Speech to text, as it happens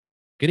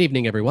Good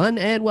evening, everyone,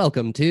 and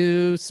welcome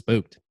to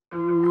Spooked.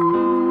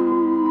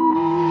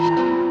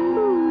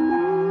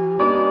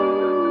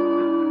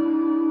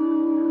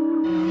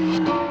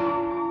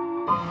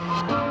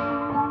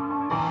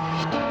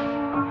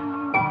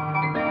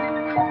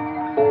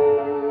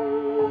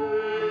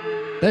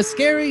 The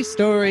Scary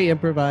Story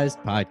Improvised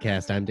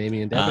Podcast. I'm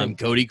Damian Devon. I'm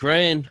Cody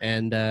Crane.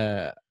 And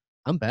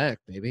I'm back,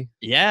 baby.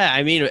 Yeah,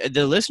 I mean,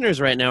 the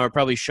listeners right now are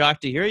probably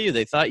shocked to hear you.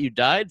 They thought you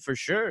died for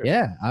sure.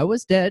 Yeah, I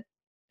was dead,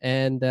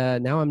 and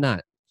now I'm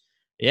not.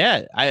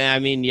 Yeah,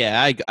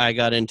 I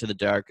got into the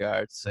dark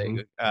arts.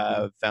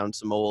 I found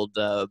some old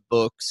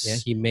books. Yeah,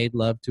 he made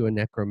love to a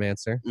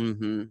necromancer.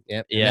 Mm-hmm.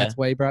 Yep, and Yeah. that's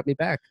why he brought me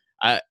back.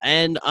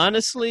 And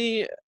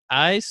honestly,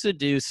 I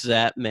seduced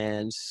that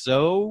man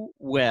so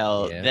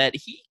well that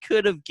he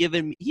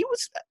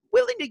was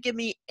willing to give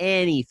me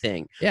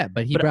anything. Yeah,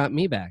 but he brought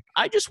me back.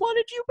 I just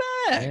wanted you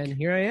back. And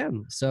here I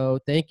am. So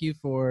thank you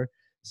for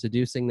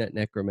seducing that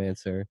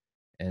necromancer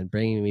and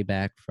bringing me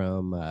back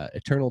from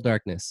eternal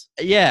darkness.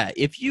 Yeah,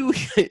 if you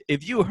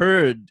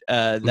heard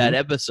that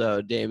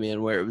episode,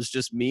 Damian, where it was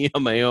just me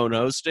on my own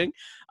hosting,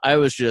 I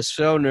was just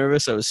so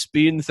nervous. I was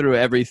speeding through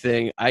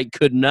everything. I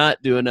could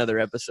not do another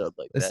episode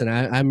like that. Listen,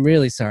 I'm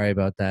really sorry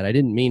about that. I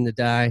didn't mean to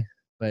die,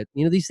 but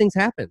these things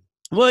happen.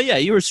 Well, yeah,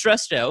 you were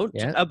stressed out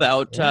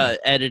about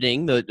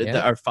editing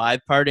our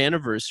 5-part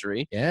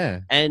anniversary.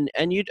 Yeah, and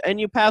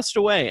you passed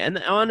away. And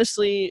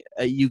honestly,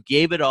 you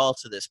gave it all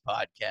to this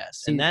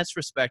podcast, and that's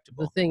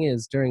respectable. The thing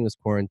is, during this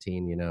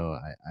quarantine,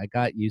 I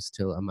got used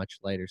to a much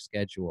lighter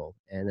schedule,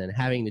 and then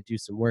having to do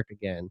some work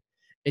again,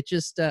 it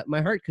just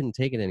my heart couldn't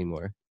take it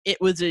anymore.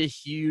 It was a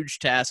huge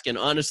task, and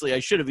honestly, I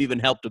should have even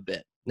helped a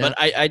bit, but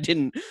I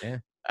didn't. Yeah.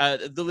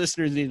 The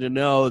listeners need to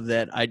know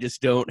that I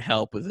just don't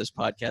help with this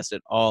podcast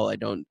at all. I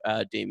don't.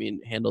 Damian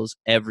handles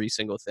every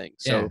single thing,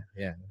 so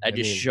I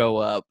just show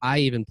up. I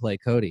even play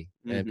Cody,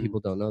 and people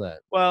don't know that.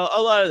 Well,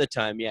 a lot of the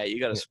time, you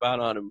got a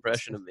spot-on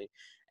impression of me,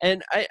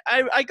 and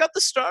I got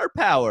the star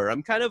power.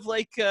 I'm kind of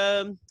like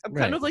kind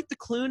of like the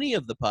Clooney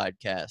of the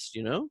podcast,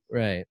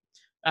 Right.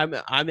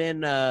 I'm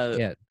in.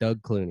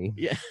 Doug Clooney.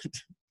 Yeah.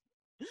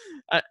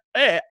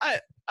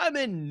 I'm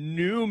in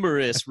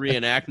numerous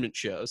reenactment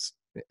shows.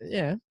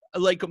 Yeah.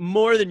 Like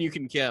more than you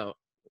can count.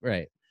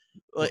 Right.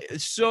 Like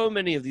so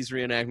many of these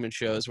reenactment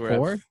shows where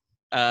 4?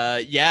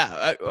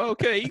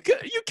 Okay,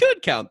 you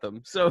could count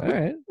them. So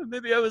right.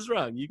 Maybe I was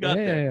wrong. You got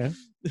there.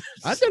 Yeah.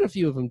 I've done a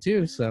few of them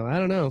too, so I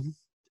don't know.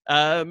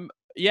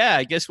 Yeah,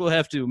 I guess we'll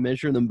have to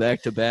measure them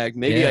back to back.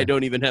 Maybe I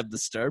don't even have the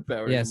star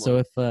power anymore.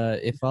 So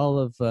if all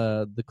of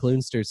the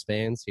Cloonsters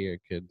fans here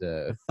could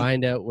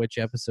find out which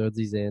episodes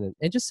he's in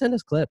and just send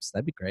us clips,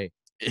 that'd be great.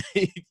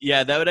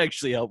 Yeah, that would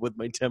actually help with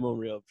my demo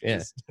reel.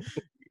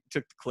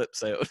 Took the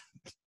clips out.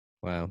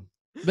 Wow.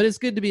 But it's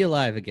good to be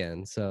alive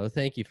again, so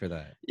thank you for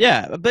that.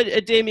 Yeah,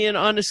 but Damian,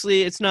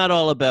 honestly, it's not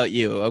all about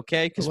you,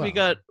 okay? Because we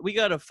got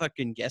a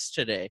fucking guest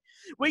today.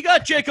 We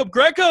got Jacob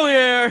Greco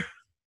here.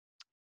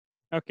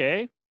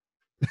 Okay.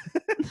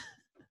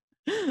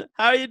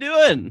 How are you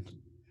doing?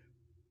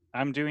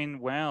 I'm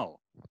doing well.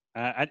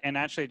 And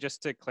actually,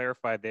 just to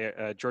clarify,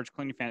 the George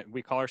Clooney fan,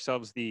 we call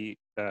ourselves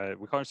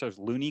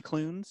Looney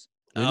Cloons.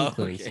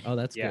 Okay. Oh,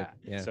 that's good.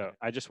 Yeah. So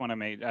I just want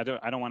to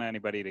I don't want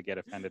anybody to get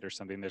offended or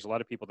something. There's a lot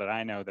of people that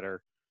I know that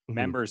are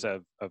members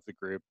of the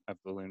group of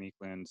the Looney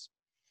Cloons,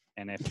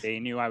 and if they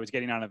knew I was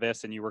getting onto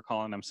this and you were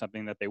calling them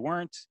something that they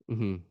weren't,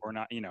 or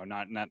not,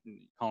 not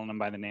calling them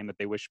by the name that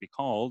they wish to be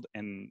called,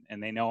 and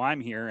they know I'm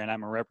here and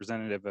I'm a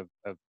representative of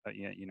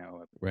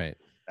right,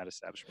 that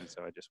establishment.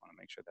 So I just want to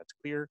make sure that's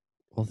clear.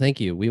 Well, thank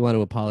you. We want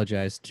to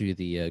apologize to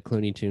the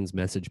Clooney Tunes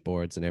message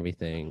boards and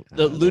everything.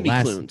 The Looney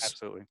Cloons.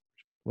 Absolutely.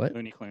 What?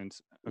 Looney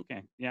Cloons.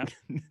 Okay. Yeah.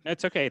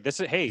 That's okay. This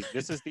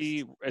is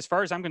as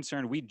far as I'm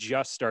concerned, we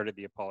just started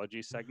the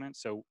apology segment.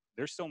 So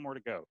there's still more to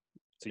go.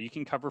 So you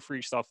can cover for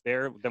yourself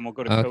there. Then we'll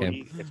go to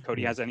Cody. If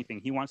Cody has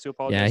anything he wants to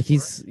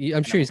apologize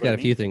I'm sure he's got a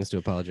few things to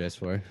apologize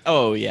for.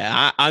 Oh,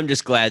 yeah. I'm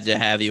just glad to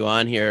have you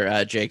on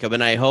here, Jacob.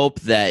 And I hope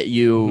that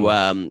you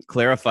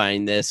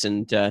clarifying this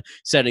and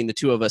setting the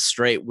two of us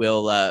straight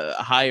will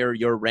higher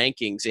your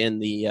rankings in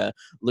the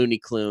Looney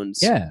Cloons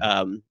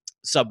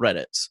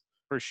subreddits.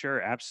 For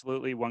sure.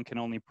 Absolutely. One can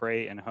only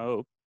pray and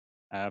hope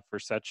for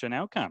such an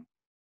outcome.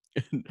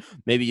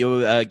 Maybe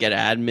you'll get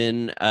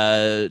admin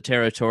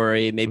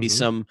territory. Maybe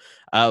some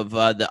of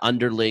the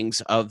underlings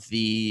of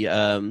the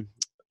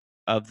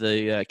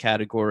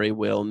category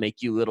will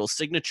make you little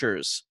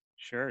signatures.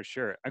 Sure.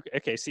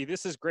 Okay. See,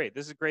 this is great.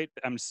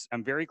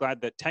 I'm very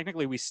glad that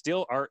technically we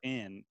still are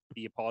in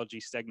the apology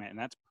segment, and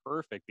that's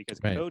perfect because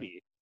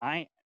Cody,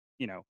 I'm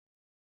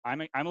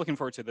looking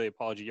forward to the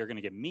apology you're going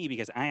to give me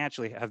because I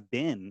actually have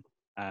been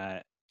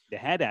the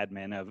head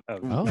admin of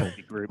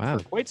the group for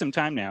quite some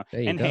time now.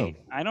 Hey,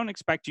 I don't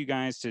expect you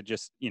guys to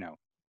just,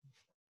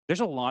 there's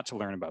a lot to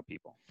learn about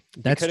people.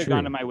 That's you could have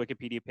gone to my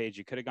Wikipedia page.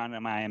 You could have gone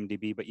to my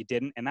IMDb, but you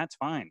didn't. And that's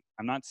fine.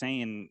 I'm not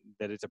saying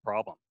that it's a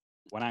problem.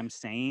 What I'm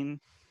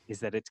saying is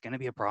that it's going to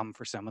be a problem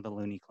for some of the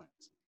Looney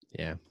Cloons.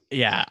 Yeah.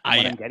 Yeah.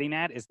 What I'm getting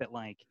at is that,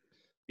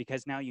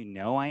 because now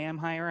I am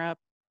higher up,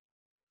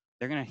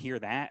 they're gonna hear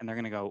that and they're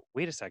gonna go,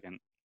 wait a second,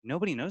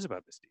 nobody knows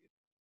about this dude.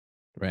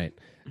 Right.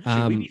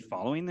 Should we be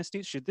following this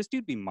dude? Should this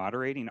dude be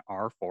moderating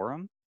our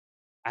forum?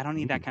 I don't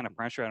need that kind of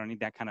pressure. I don't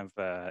need that kind of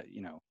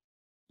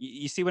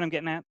you see what I'm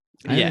getting at?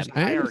 Yeah. There's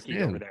I hierarchy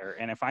over understand. there,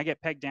 and if I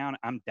get pegged down,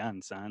 I'm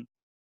done, son.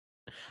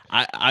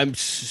 I'm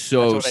That's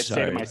so what I'd say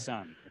to sorry. my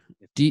son.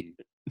 If Do you,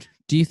 he-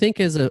 do you think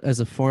as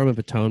a form of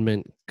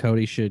atonement,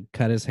 Cody should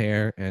cut his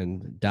hair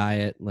and dye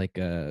it like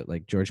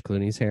George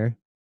Clooney's hair?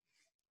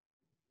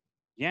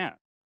 yeah,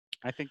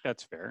 I think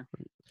that's fair.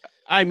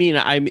 I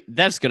mean,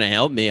 that's gonna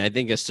help me. I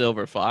think a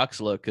silver fox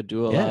look could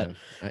do a lot.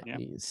 Yeah.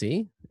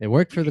 See, it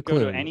worked for You the go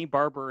to Clooney. any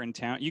barber in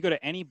town. You go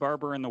to any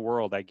barber in the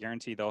world. I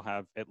guarantee they'll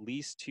have at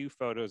least 2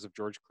 photos of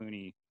George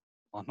Clooney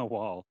on the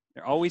wall.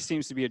 There always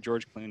seems to be a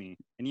George Clooney.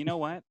 And you know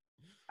what?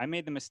 I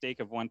made the mistake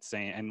of once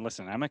saying, and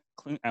listen,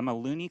 I'm a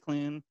loony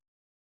Cloon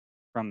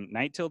from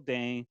night till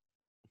day,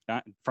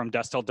 from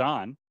dusk till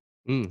dawn.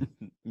 Mm,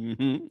 Mhm.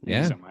 Thank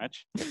yeah. you so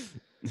much.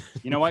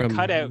 You know what?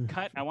 From-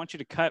 Cut. I want you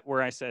to cut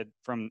where I said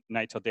from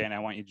night till day, and I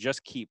want you to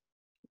just keep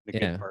the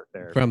Yeah, good part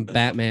there. from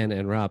Batman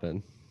and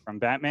Robin. From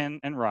Batman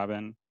and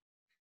Robin.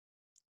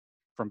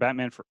 From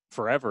Batman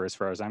Forever, as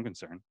far as I'm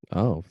concerned.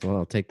 Oh, well,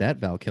 I'll take that,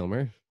 Val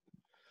Kilmer.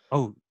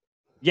 Oh,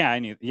 yeah, I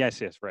knew.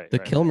 Yes, right. The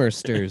right.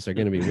 Kilmersters are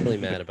going to be really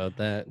mad about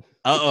that.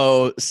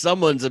 Uh-oh,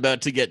 someone's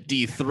about to get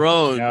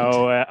dethroned.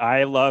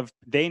 No,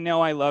 they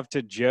know I love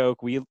to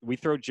joke. We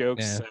throw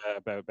jokes Yeah.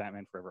 About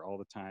Batman Forever all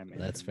the time.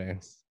 That's and fair.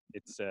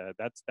 It's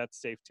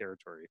that's safe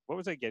territory. What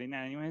was I getting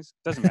at anyways?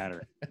 Doesn't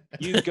matter.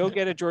 You go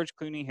get a George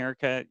Clooney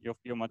haircut, you'll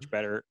feel much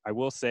better. I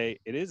will say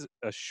it is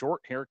a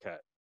short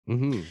haircut.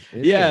 Mm-hmm.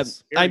 Yeah,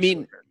 I Very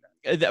mean, short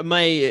haircut.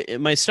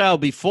 my style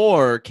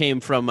before came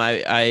from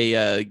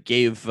I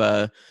gave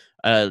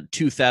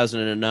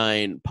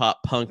 2009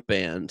 pop punk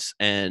bands,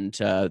 and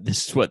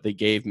this is what they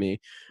gave me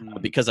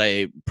because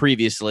I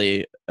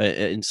previously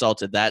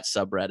insulted that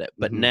subreddit,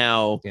 but Mhm.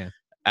 now Yeah.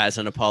 as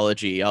an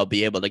apology I'll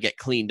be able to get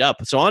cleaned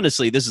up. So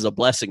honestly, this is a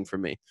blessing for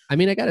me. I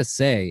mean, I got to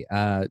say,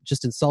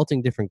 just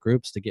insulting different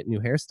groups to get new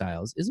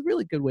hairstyles is a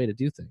really good way to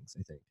do things,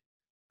 I think.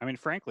 I mean,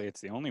 frankly,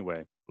 it's the only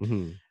way.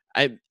 Mm-hmm.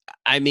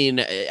 I mean,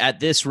 at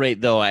this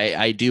rate though,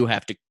 I do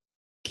have to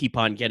keep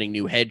on getting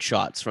new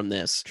headshots from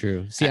this.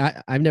 True. See,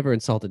 I've never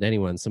insulted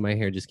anyone, so my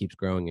hair just keeps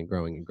growing and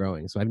growing and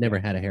growing. So I've never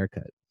had a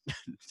haircut. It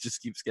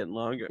just keeps getting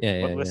longer.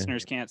 Yeah, What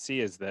listeners can't see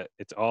is that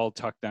it's all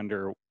tucked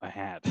under a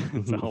hat.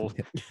 It's all,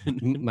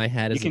 My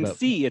hat you is can about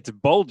see it's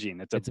bulging.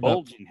 It's about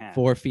bulging hat.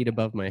 4 feet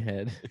above my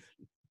head,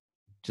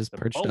 just It's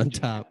a perched on bulging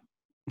top. hat.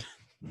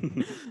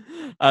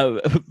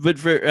 But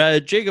for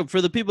Jacob, for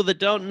the people that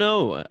don't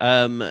know,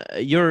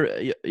 you're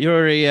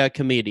a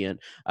comedian,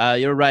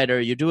 you're a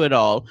writer, you do it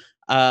all.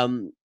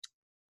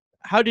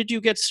 How did you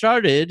get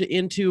started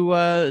into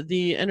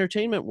the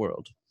entertainment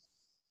world?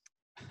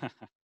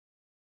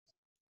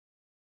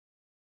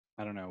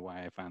 I don't know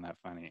why I found that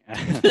funny.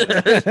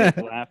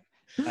 Laugh.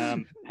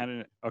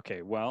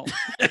 Okay, well,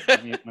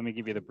 let me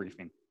give you the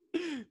briefing.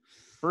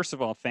 First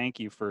of all, thank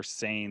you for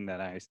saying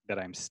that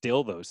I'm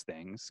still those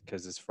things,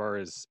 because as far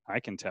as I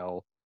can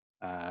tell,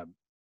 the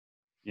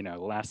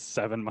last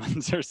 7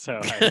 months or so,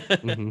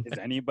 Mhm. is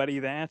anybody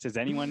that? Is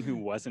anyone who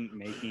wasn't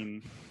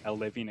making a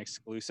living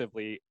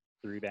exclusively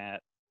through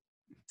that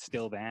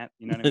still that?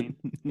 You know what I mean?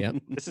 Yep.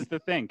 This is the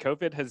thing.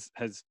 COVID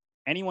has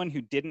anyone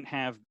who didn't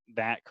have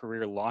that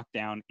career locked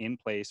down in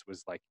place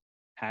was like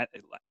had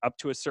up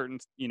to a certain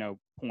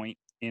point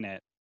in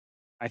it.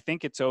 I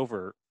think it's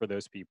over for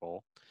those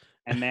people.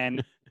 And then,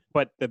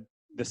 but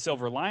the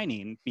silver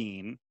lining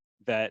being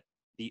that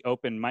the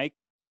open mic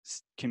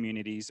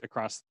communities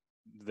across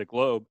the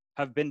globe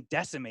have been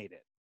decimated.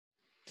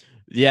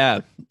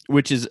 Yeah,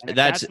 which is And if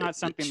that's not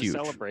something huge.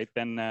 to celebrate,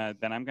 then I'm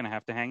going to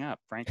have to hang up,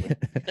 frankly.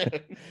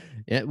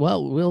 Yeah.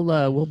 Well,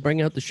 we'll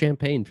bring out the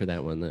champagne for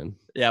that one then.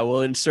 Yeah,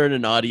 we'll insert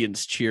an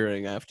audience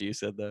cheering after you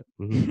said that.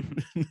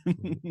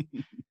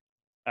 Mhm.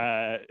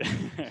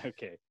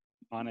 Okay.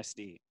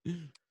 Honestly,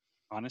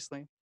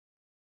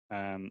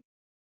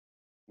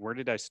 where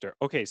did I start?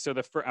 Okay, so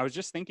I was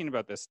just thinking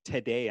about this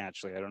today.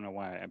 Actually, I don't know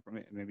why.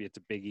 Maybe it's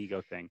a big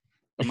ego thing.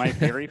 But my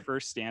very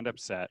first stand-up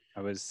set,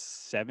 I was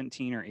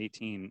 17 or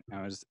 18.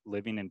 I was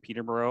living in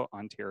Peterborough,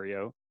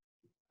 Ontario,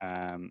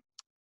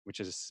 which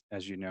is,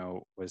 as you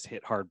know, was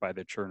hit hard by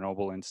the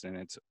Chernobyl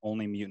incident. It's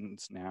only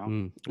mutants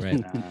now.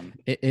 Right. Um,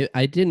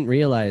 I didn't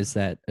realize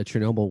that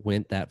Chernobyl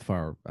went that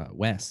far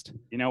west.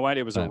 You know what?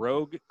 It was a But-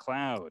 rogue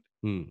cloud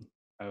Hmm.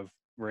 of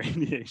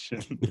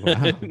radiation.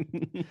 Wow.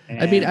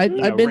 I mean, I've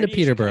been to radiation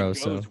Peterborough, kind of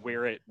so goes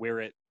where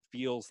it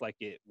feels like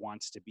it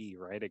wants to be,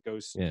 right? It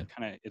goes Yeah.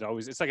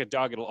 it's like a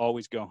dog, it'll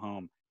always go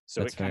home.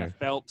 So That's it kind fair. of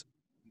felt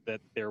that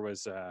there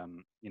was a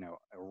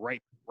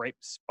ripe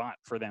spot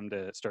for them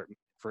to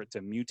for it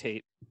to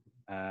mutate.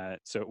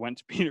 So it went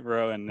to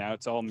Peterborough, and now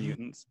it's all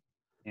mutants.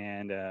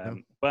 And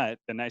but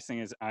the nice thing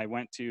is I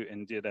went to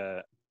and did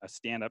a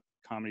stand-up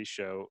comedy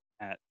show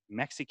at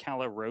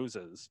Mexicala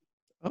Rosas.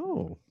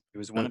 Oh. It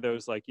was one of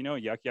those, like,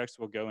 Yuck Yucks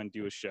will go and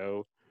do a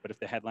show, but if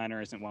the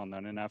headliner isn't well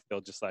known enough, they'll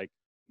just like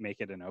make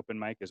it an open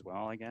mic as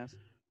well, I guess.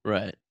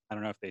 Right. I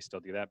don't know if they still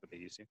do that, but they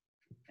used to.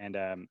 and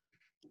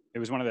it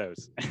was one of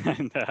those.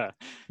 And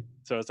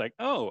so it's like,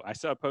 oh, I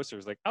saw a poster. I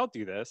was like, I'll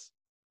do this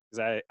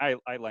because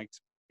I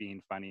liked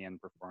being funny and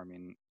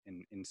performing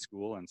in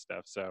school and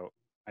stuff. So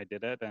I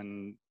did it,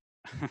 and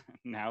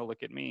now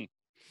look at me.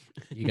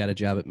 You got a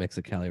job at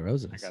Mexicali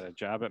Roses. I got a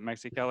job at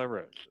Mexicali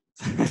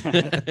Roses.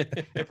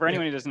 For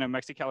anyone who doesn't know,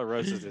 Mexicali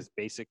Roses is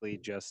basically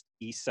just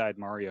East Side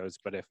Mario's,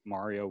 but if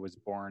Mario was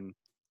born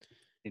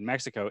in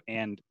Mexico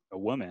and a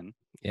woman.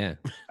 Yeah.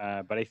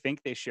 But I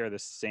think they share the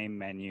same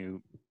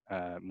menu,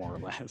 more or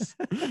less.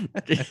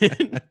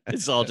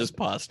 It's all just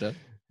pasta.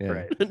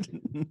 Yeah.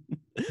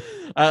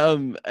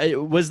 Right.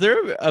 Was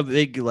there a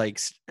big like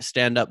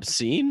stand-up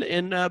scene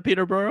in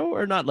Peterborough,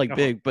 or not like No.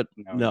 big, but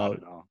No, not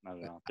at all. Not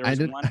at all. There I was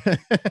did.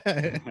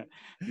 one.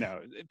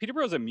 No,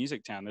 Peterborough's a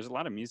music town. There's a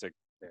lot of music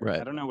there. Right.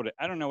 I don't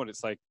know what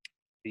it's like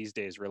these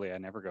days. Really, I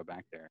never go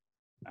back there.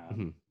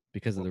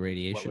 Because of the What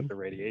radiation. with the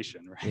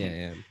radiation,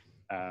 right?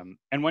 Yeah.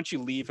 And once you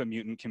leave a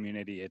mutant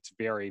community, it's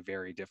very,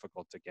 very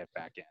difficult to get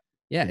back in.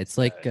 Yeah, it's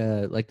like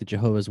the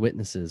Jehovah's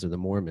Witnesses or the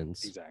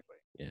Mormons. Exactly.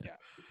 Yeah.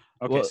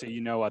 Okay, Well- so you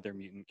know other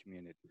mutant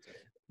communities.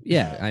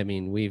 Yeah, I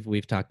mean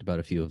we've talked about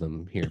a few of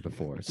them here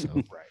before, so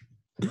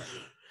Right.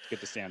 Good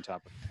to stay on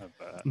top of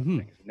Mhm.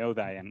 things. Know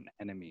thy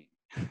enemy.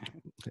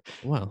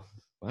 wow.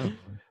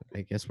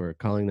 I guess we're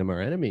calling them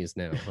our enemies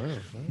now. Wow.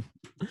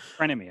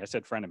 Frenemy. I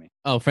said frenemy.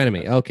 Oh,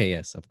 frenemy. Okay,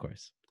 yes, of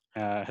course.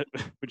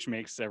 Which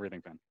makes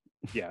everything fun.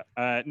 Yeah.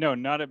 No,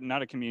 not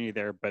a community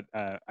there, but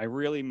I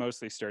really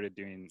mostly started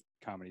doing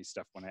comedy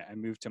stuff when I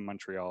moved to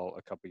Montreal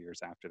a couple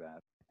years after that,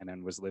 and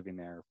then was living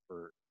there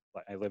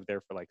I lived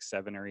there for like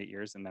 7 or 8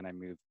 years, and then I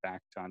moved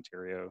back to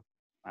Ontario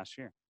last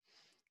year.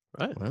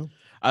 Right.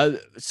 Wow.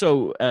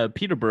 So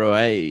Peterborough,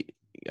 I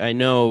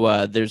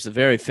know there's a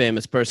very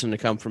famous person to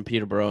come from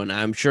Peterborough, and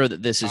I'm sure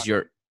that this is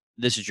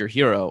your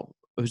hero.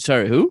 Oh,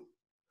 sorry, who?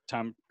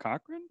 Tom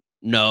Cochran?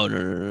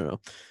 No.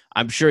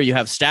 I'm sure you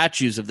have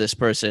statues of this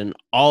person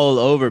all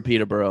over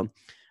Peterborough,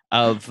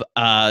 of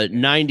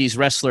 90s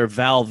wrestler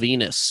Val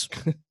Venus.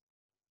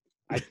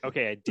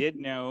 I did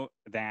know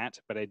that,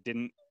 but I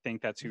didn't think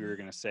that's who you were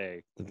going to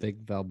say. The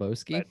big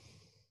Valboski.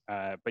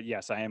 But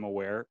yes, I am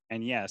aware.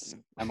 And yes,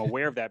 I'm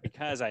aware of that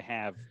because I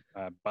have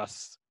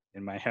busts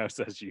in my house,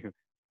 as you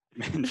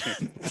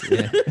mentioned.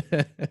 Yeah.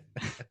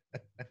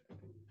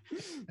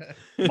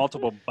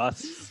 Multiple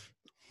busts.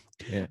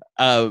 Yeah.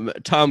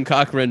 Tom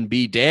Cochran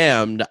be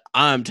damned.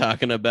 I'm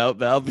talking about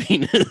Val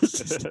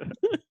Venus.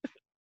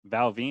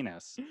 Val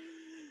Venus.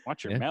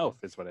 Watch your Yeah. mouth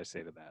is what I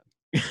say to that.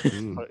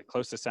 Mm.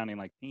 Close to sounding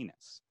like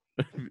penis.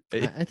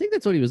 I think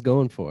that's what he was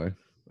going for.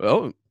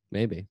 Oh,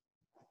 Maybe.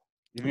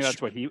 You think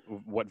that's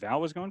what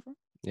Val was going for?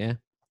 Yeah.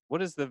 What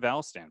does the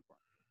Val stand for?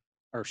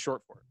 Or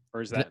short for?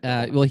 Or is that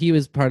Well, he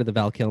was part of the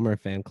Val Kilmer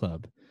fan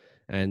club,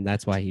 and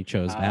that's why he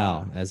chose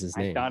Val as his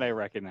I name. thought I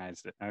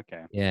recognized it.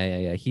 Okay.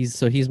 Yeah.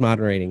 He's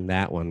moderating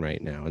that one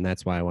right now, and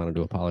that's why I wanted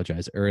to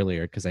apologize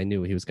earlier because I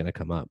knew he was going to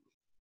come up.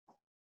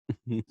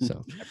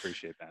 So I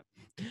appreciate that.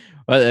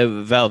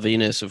 well, Val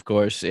Venus, of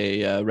course,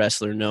 a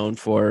wrestler known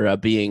for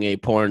being a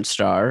porn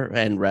star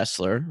and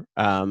wrestler.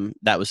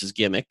 That was his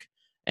gimmick,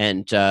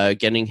 and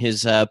getting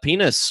his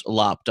penis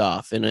lopped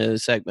off in a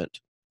segment.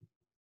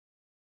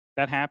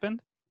 That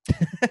happened?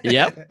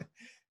 Yep.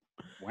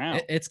 Wow.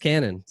 it's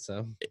canon.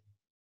 So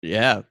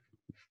Yeah.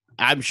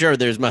 I'm sure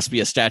there must be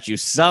a statue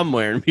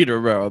somewhere in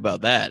Peterborough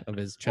about that. of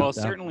his Well, chopped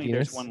out certainly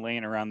penis. there's one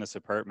laying around this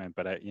apartment,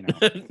 but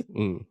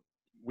Mm.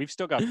 we've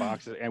still got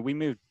boxes, and we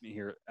moved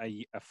here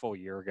a full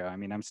year ago. I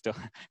mean, I'm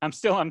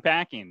still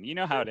unpacking. You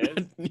know how it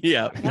is.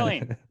 Yeah. I'm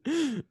telling.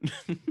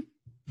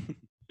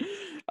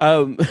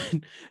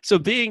 So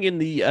being in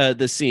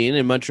the scene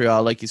in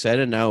Montreal, like you said,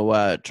 and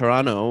now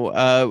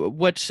Toronto,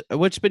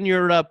 what's been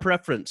your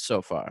preference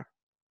so far?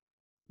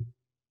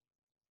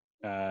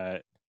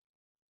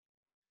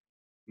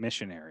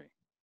 Missionary.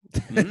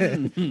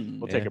 Mm.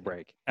 We'll Yeah. take a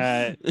break.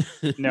 I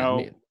No,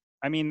 mean-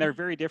 I mean they're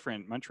very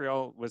different.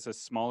 Montreal was a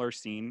smaller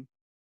scene,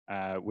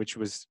 which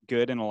was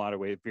good in a lot of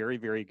ways. Very,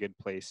 very good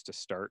place to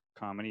start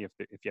comedy. If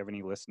you have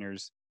any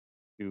listeners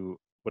who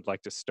would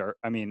like to start,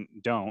 I mean,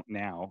 don't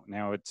now.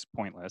 Now it's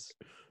pointless.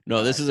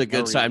 No, this is a no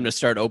good time reason. to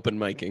start open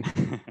micing.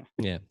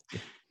 Yeah.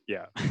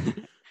 Yeah.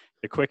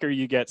 The quicker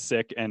you get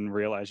sick and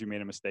realize you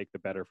made a mistake, the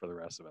better for the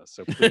rest of us.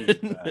 So please,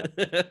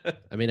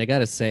 I mean, I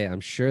gotta say, I'm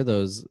sure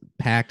those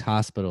packed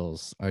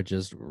hospitals are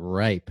just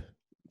ripe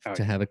Oh,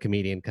 to have a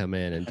comedian come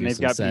in and and do they've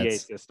some got PA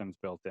sets. systems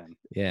built in.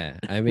 Yeah,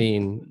 I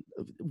mean,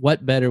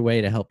 what better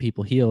way to help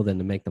people heal than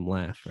to make them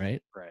laugh,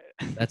 right? Right.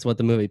 That's what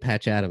the movie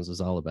Patch Adams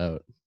was all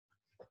about.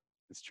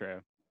 It's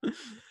true.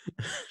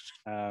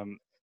 I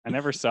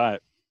never saw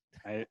it.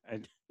 I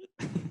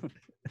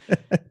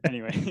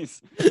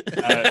anyways.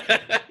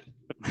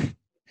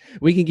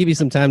 We can give you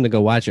some time to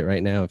go watch it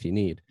right now if you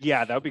need.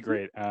 Yeah, that would be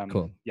great.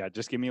 Cool. Yeah,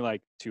 just give me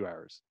like 2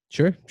 hours.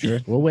 Sure.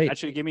 We'll wait.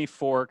 Actually, give me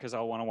 4 because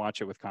I'll want to watch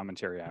it with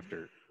commentary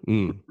after.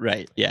 Mm,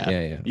 Right. Yeah.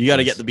 yeah. You got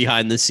to of get the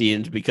behind the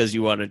scenes because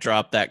you want to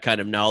drop that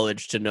kind of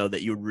knowledge to know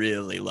that you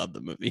really love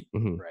the movie.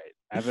 course. Mhm. Right.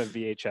 I have a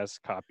VHS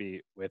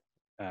copy with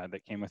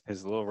that came with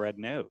his little red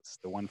nose,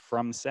 the one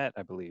from set,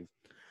 I believe.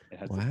 It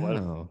has the blood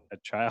of Wow. a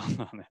child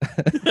on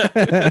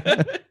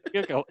it.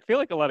 I feel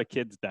like a lot of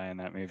kids die in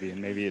that movie,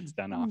 and maybe it's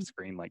done off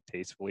screen, like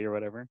tastefully or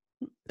whatever.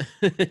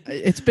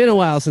 It's been a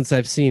while since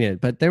I've seen it,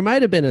 but there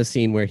might have been a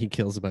scene where he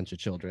kills a bunch of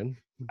children.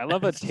 I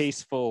love a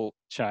tasteful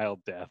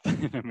child death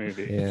in a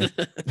movie. Yeah.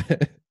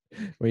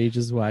 Where you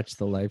just watch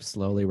the life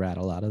slowly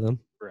rattle out of them.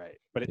 Right.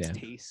 But it's Yeah.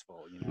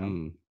 tasteful, you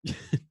know?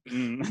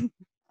 Mm.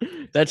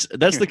 That's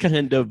the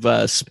kind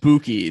of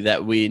spooky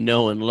that we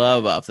know and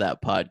love off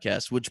that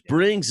podcast, which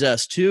brings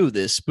us to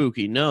this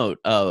spooky note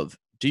of,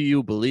 do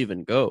you believe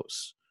in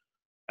ghosts?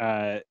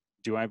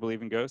 Do I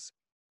believe in ghosts?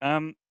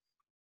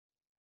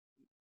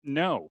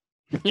 No.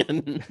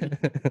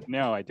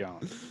 No, I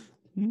don't.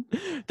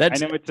 I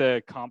know it's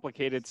a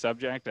complicated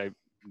subject. I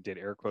did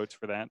air quotes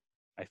for that.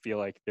 I feel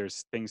like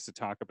there's things to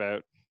talk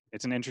about.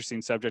 It's an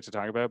interesting subject to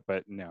talk about,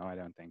 but no, I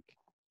don't think.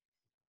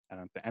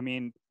 I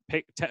mean,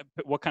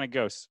 what kind of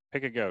ghost?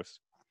 Pick a ghost.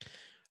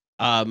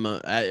 How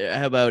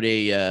about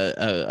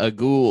a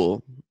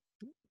ghoul?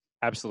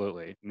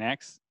 Absolutely.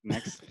 Next.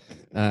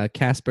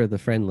 Casper the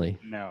Friendly.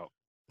 No.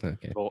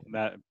 Okay.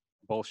 That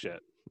bullshit.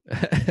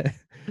 There's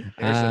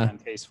an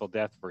untasteful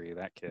death for you,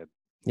 that kid.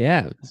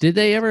 Yeah. Did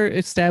they ever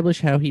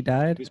establish how he He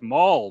died? was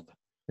mauled.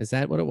 Is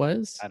that what it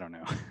was? I don't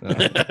know.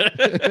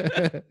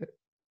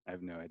 I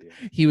have no idea.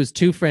 He was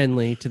too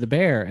friendly to the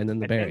bear, and then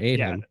the bear ate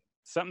him.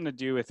 Something to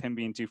do with him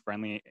being too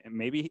friendly.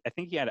 Maybe I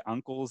think he had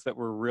uncles that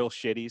were real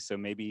shitty, so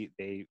maybe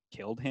they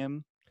killed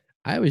him.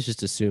 I always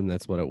just assumed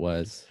that's what it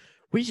was.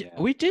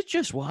 We did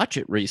just watch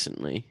it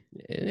recently.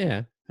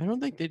 Yeah. I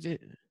don't think they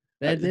did.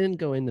 They didn't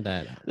go into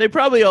that. They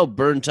probably all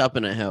burnt up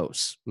in a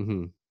house.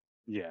 Mm-hmm.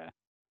 Yeah.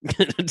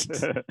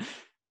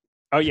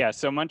 Oh yeah.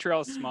 So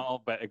Montreal is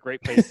small, but a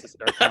great place to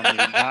start comedy.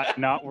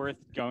 Not worth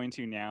going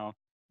to now.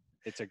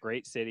 It's a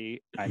great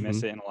city. I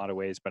miss it in a lot of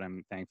ways, but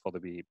I'm thankful to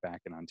be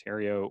back in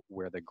Ontario,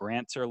 where the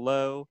grants are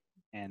low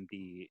and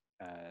the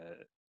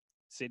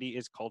city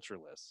is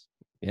cultureless.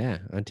 Yeah,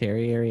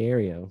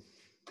 Ontario.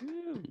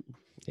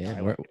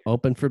 Yeah, we're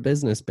open for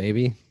business,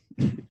 baby.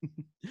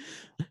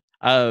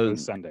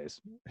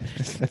 Sundays.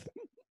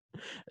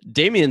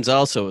 Damien's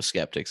also a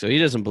skeptic, so he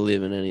doesn't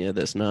believe in any of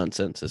this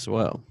nonsense as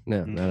well.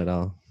 No, not at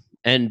all.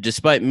 And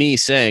despite me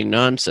saying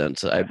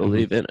nonsense, I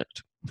believe in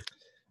it.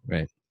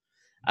 Right.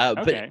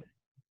 Okay.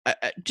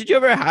 But did you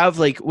ever have,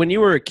 like, when you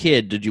were a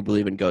kid, did you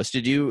believe in ghosts?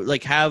 Did you,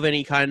 like, have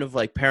any kind of,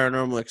 like,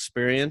 paranormal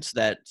experience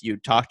that you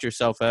talked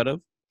yourself out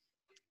of?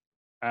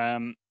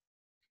 I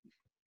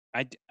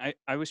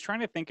was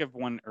trying to think of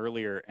one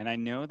earlier, and I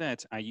know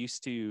that I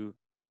used to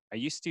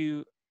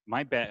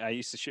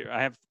share.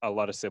 I have a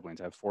lot of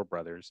siblings. I have 4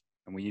 brothers,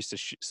 and we used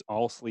to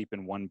all sleep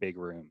in one big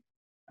room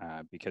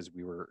because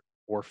we were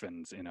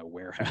orphans in a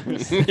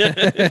warehouse.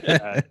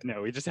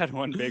 No, we just had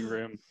one big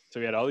room, so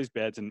we had all these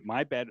beds. And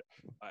my bed,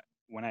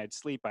 when I'd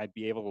sleep, I'd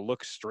be able to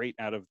look straight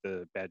out of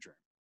the bedroom,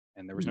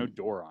 and there was no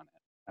door on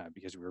it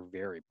because we were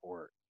very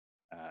poor.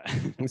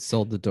 We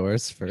sold the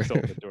doors for.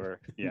 Sold the door,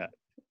 yeah,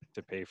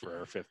 to pay for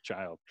our 5th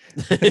child.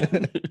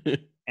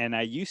 And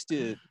I used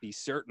to be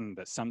certain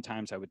that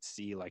sometimes I would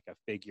see like a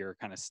figure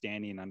kind of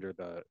standing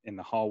in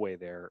the hallway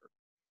there,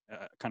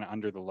 kind of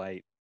under the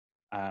light.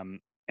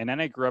 And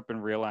then I grew up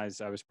and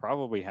realized I was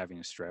probably having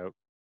a stroke.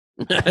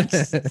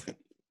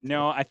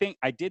 No,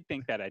 I did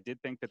think that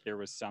there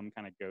was some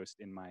kind of ghost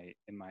in my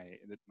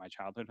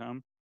childhood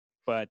home,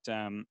 but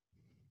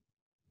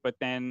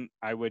then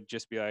I would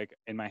just be like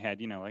in my head,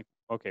 like,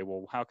 okay,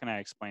 well, how can I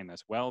explain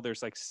this? Well,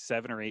 there's like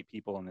 7 or 8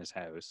 people in this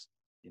house,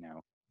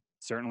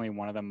 certainly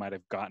one of them might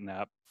have gotten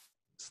up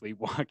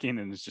sleepwalking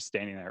and is just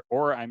standing there,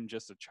 or I'm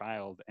just a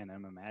child and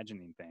I'm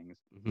imagining things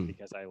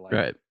because I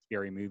like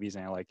scary movies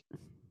and I like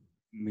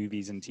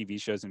movies and TV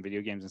shows and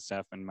video games and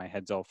stuff, and my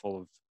head's all full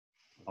of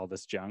all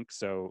this junk,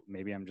 so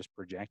maybe I'm just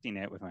projecting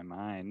it with my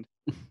mind,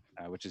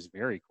 which is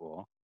very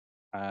cool,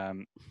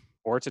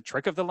 or it's a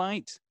trick of the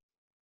light.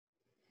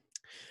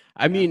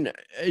 I mean,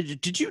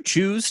 did you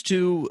choose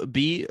to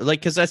be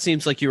like, because that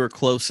seems like you were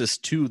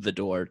closest to the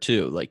door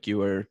too, like you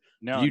were.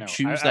 No, did you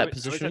choose that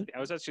position? I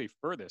was actually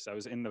furthest. I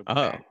was in the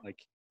back, like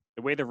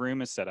the way the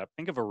room is set up.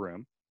 Think of a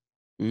room.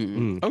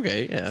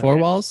 Okay, yeah. 4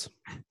 walls.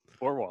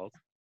 4 walls.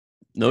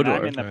 No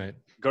door. Right.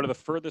 Go to the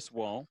furthest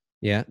wall.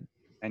 Yeah.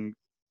 And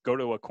go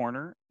to a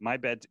corner. My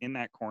bed's in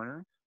that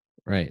corner.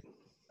 Right.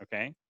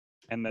 Okay.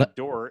 And the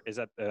door is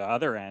at the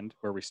other end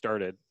where we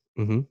started.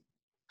 Mm-hmm.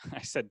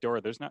 I said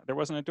door. There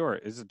wasn't a door.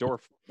 It's a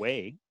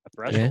doorway, a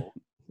threshold.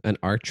 Yeah. An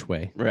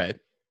archway. Right.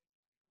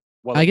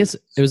 Well, I guess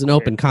it was an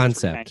open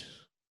concept.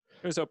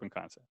 It was open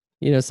concept.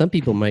 Some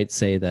people might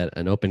say that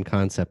an open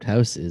concept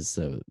house is,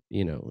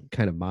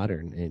 kind of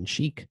modern and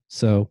chic.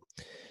 So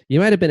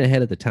you might have been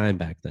ahead of the time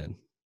back then.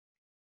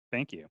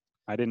 Thank you.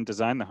 I didn't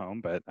design the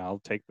home, but I'll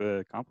take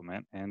the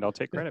compliment and I'll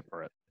take credit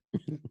for it.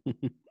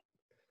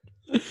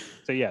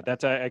 So yeah,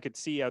 that's I could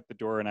see out the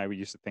door, and I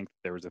used to think that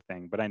there was a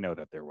thing, but I know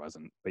that there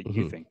wasn't. But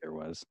you think there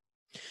was?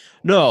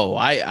 No,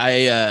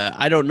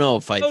 I don't know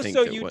if I think.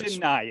 So there you was.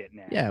 deny it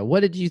now? Yeah. What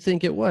did you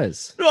think it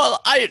was?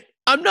 Well,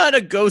 I'm not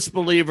a ghost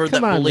believer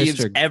Come that on, believes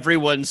Mr.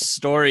 everyone's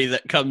story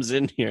that comes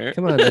in here.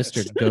 Come on,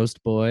 Mr.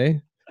 Ghost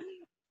Boy.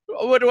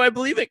 What do I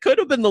believe? It could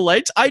have been the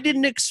lights. I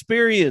didn't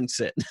experience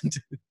it.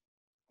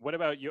 What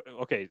about you?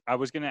 Okay, I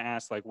was gonna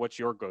ask like, what's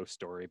your ghost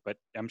story? But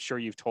I'm sure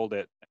you've told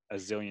it a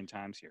zillion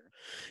times here.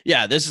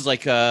 Yeah, this is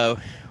like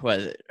what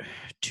is it,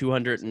 He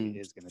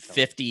is gonna tell us.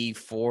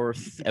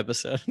 254th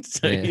episode.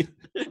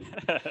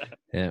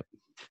 Yeah.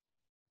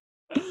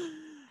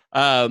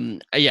 Yeah.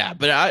 Yeah,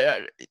 but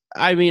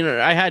I mean,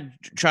 I had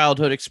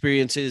childhood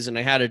experiences and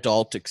I had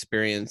adult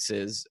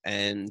experiences,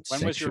 and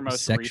When was your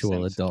most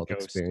sexual recent adult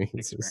ghost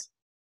experiences?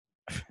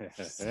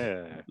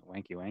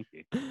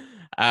 Wanky.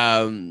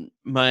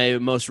 My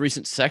most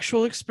recent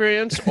sexual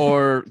experience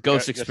or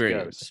ghost Just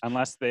experience.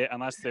 Unless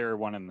they're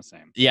one and the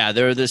same. Yeah,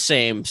 they're the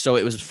same. So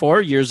it was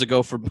 4 years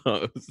ago for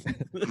both.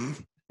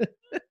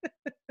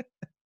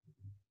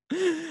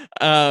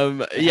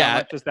 How Yeah.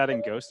 much is that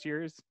in ghost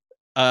years?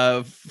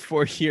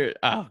 4 years.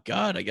 Oh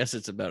God, I guess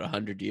it's about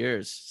 100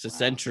 years. It's a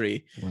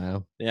century.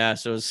 Wow. Yeah,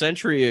 so a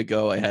century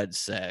ago I had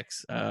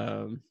sex.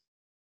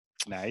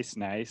 Nice,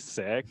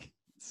 sick.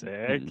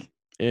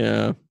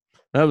 Yeah,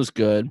 that was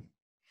good.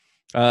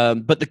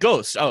 But the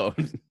ghost. Oh,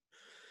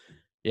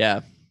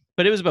 yeah,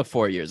 but it was about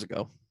 4 years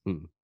ago.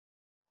 And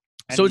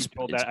so it's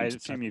told that. I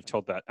assume you've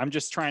told that. I'm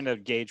just trying to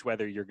gauge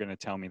whether you're going to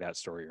tell me that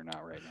story or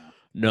not right now.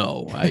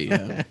 No, I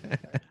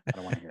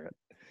don't want to hear it.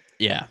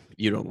 Yeah,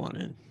 you don't want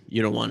it.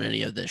 You don't want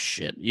any of this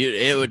shit.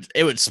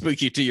 It would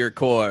spook you to your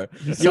core.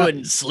 You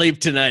wouldn't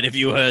sleep tonight if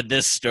you heard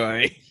this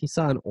story. He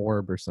saw an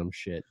orb or some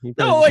shit.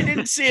 No, I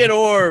didn't see an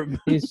orb.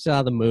 He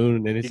saw the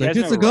moon and he's You like,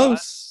 guys it's a know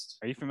ghost.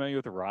 Are you familiar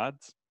with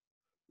rods?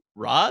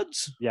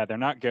 Rods? Yeah, they're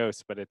not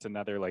ghosts, but it's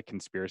another like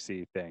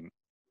conspiracy thing.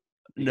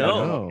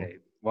 No. Okay.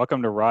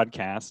 Welcome to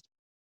Rodcast.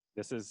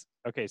 This is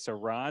okay. So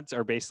rods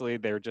are basically,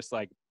 they're just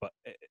like,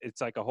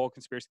 it's like a whole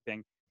conspiracy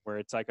thing where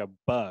it's like a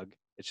bug.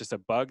 It's just a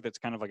bug that's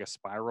kind of like a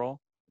spiral.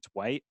 It's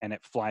white and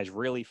it flies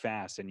really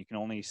fast, and you can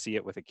only see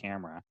it with a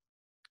camera.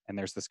 And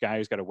there's this guy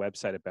who's got a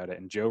website about it.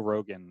 And Joe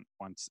Rogan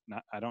once,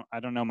 I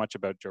don't know much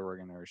about Joe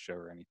Rogan or his show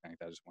or anything.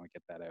 I just want to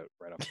get that out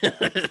right off the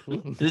bat.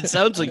 It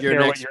sounds like you're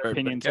an expert. What your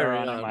opinions are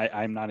on him.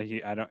 I'm not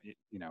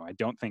I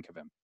don't think of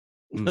him.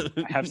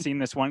 I have seen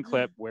this one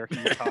clip where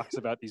he talks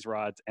about these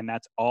rods, and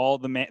that's all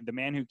the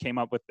man who came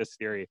up with this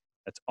theory,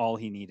 that's all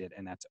he needed,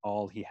 and that's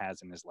all he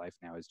has in his life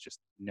now, is just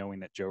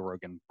knowing that Joe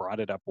Rogan brought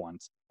it up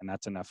once, and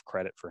that's enough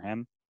credit for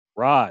him.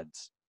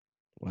 Rods.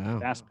 Wow.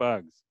 Fast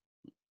bugs.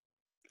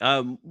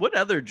 What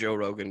other Joe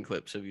Rogan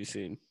clips have you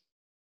seen?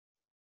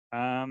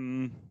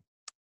 I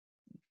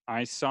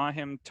saw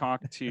him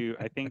talk to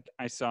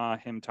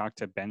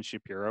Ben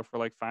Shapiro for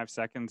like 5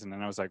 seconds, and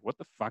then I was like, what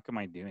the fuck am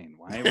I doing?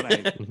 Why would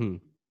I,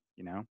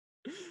 you know?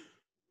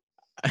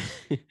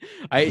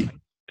 I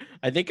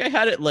think I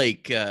had it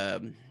like,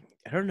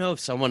 I don't know if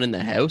someone in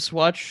the house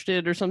watched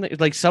it or something.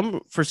 Like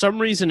for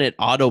some reason it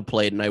auto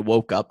played and I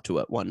woke up to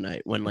it one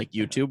night when like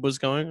YouTube was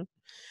going.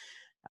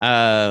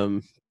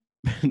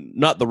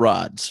 Not the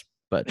rods,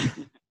 but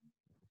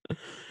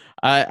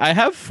I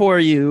have for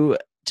you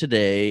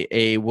today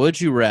a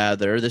would you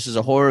rather. This is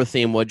a horror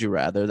theme would you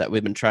rather that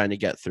we've been trying to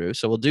get through.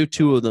 So we'll do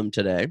 2 of them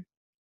today.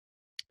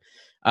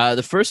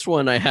 The first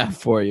one I have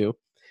for you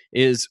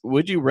is,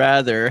 would you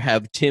rather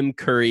have Tim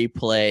Curry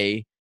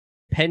play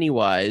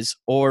Pennywise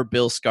or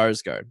Bill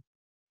Skarsgård?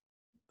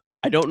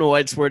 I don't know why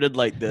it's worded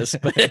like this,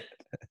 but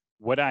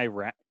would I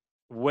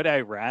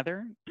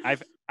rather?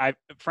 I've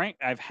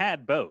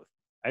had both.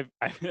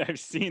 I've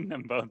seen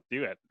them both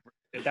do it.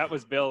 That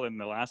was Bill in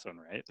the last one,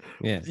 right?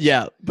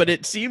 Yeah, but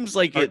it seems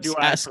like or it's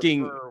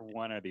asking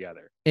one or the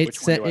other.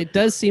 It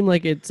does seem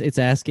like it's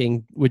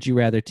asking, would you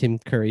rather Tim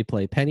Curry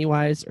play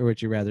Pennywise or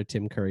would you rather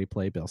Tim Curry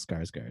play Bill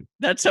Skarsgård?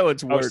 That's how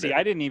it's worded. Oh, see,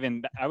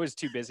 I was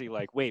too busy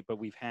like, wait, but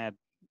we've had.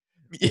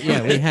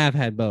 Yeah, we have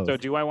had both. So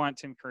do I want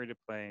Tim Curry to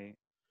play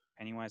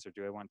Pennywise or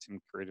do I want Tim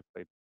Curry to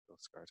play Bill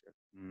Skarsgård?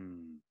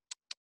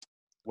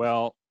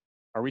 Well,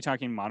 are we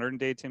talking modern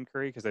day Tim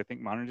Curry? Because I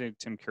think modern day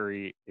Tim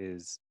Curry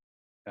is,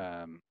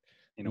 I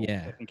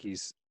think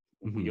he's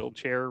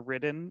wheelchair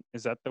ridden.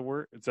 Is that the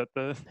word? Is that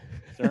the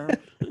term?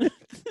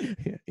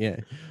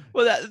 Yeah.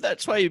 Well,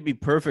 that's why you'd be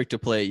perfect to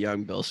play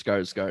young Bill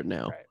Skarsgård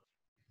now.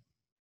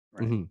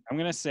 Right. I'm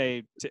gonna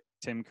say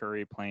Tim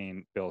Curry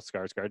playing Bill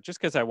Skarsgård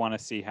just because I want to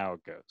see how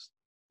it goes.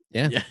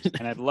 Yeah.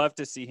 And I'd love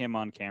to see him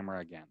on camera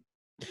again,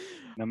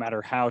 no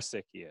matter how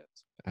sick he is.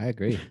 I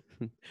agree.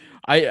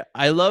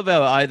 I love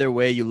how either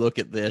way you look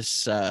at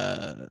this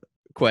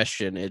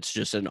question, it's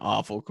just an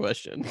awful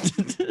question.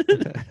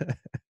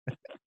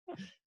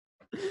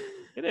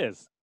 It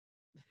is,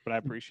 but I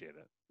appreciate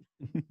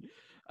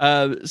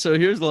it. So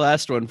here's the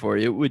last one for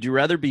you. Would you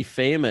rather be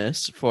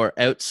famous for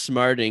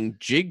outsmarting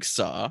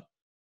Jigsaw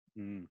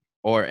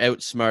or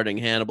outsmarting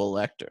Hannibal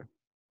Lecter?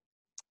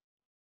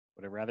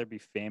 Would I rather be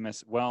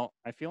famous? Well,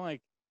 I feel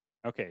like,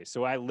 okay,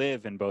 so I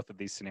live in both of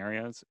these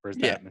scenarios, or is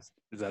that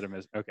a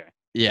miss? Okay.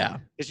 Yeah.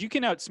 Because you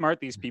can outsmart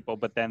these people,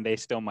 but then they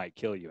still might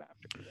kill you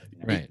after.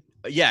 Right.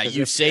 Yeah,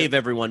 you save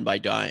everyone by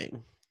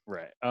dying.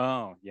 Right.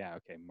 Oh, yeah.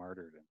 Okay.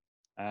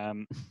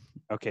 Martyrdom.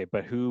 Okay,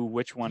 but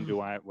which one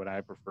would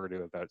I prefer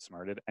to have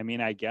outsmarted? I mean,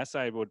 I guess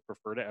I would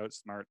prefer to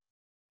outsmart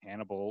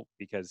Hannibal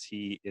because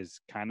he is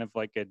kind of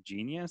like a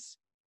genius,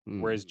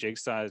 whereas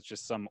Jigsaw is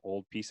just some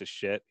old piece of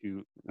shit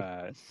who,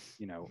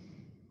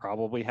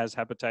 probably has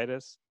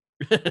hepatitis.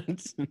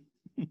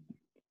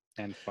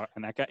 And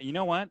that guy, you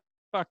know what?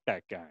 Fuck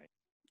that guy.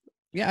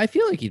 Yeah, I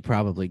feel like he'd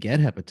probably get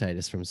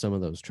hepatitis from some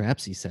of those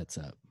traps he sets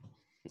up.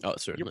 Oh,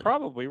 certainly. You're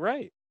probably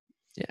right.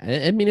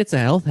 Yeah, I mean, it's a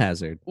health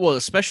hazard. Well,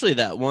 especially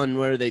that one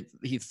where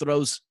he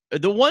throws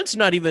the one's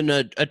not even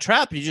a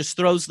trap. He just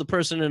throws the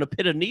person in a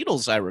pit of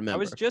needles. I remember. I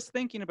was just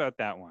thinking about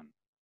that one.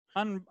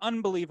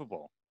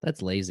 Unbelievable.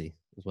 That's lazy,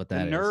 is what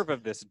that is. The nerve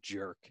of this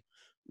jerk.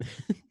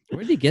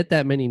 Where did he get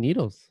that many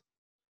needles?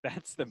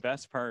 That's the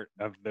best part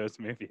of those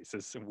movies.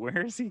 Is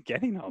where is he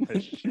getting all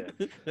this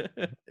shit?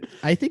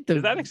 I think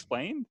is that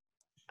explained?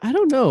 I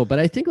don't know, but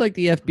I think like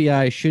the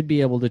FBI should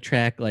be able to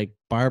track like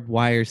barbed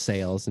wire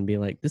sales and be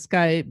like, this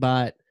guy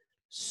bought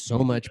so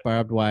much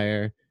barbed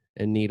wire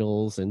and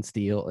needles and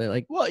steel.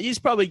 Like, well, he's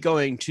probably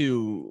going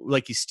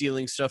to he's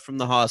stealing stuff from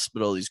the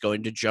hospital. He's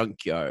going to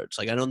junkyards.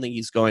 Like, I don't think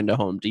he's going to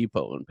Home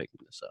Depot and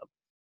picking this up.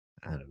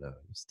 I don't know.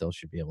 You still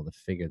should be able to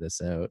figure this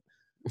out.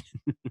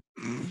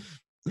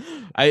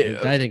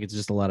 I think it's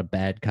just a lot of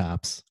bad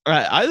cops.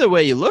 Either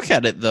way you look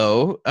at it,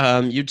 though,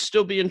 you'd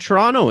still be in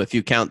Toronto if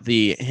you count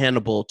the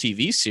Hannibal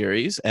TV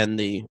series and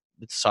the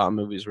Saw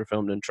movies were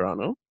filmed in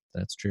Toronto.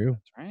 That's true.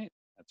 That's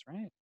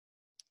right.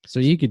 So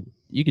you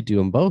could do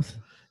them both.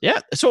 Yeah.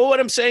 So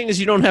what I'm saying is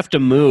you don't have to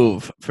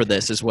move for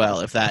this as well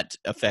if that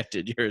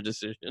affected your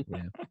decision.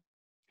 Yeah.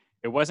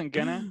 It wasn't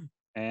gonna,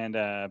 and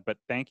but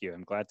thank you.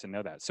 I'm glad to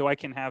know that. So I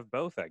can have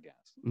both, I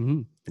guess.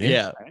 Mm-hmm.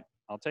 Yeah. Right?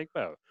 I'll take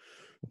both.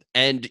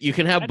 And you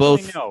can have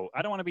both. No,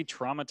 I don't want to be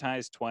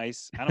traumatized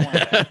twice. I don't want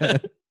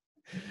to.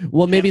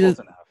 Well, maybe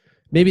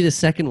the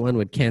second one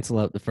would cancel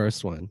out the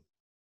first one.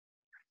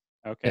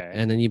 Okay.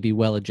 And then you'd be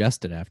well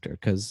adjusted after,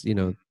 because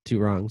two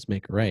wrongs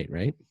make a right,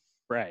 right?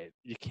 Right.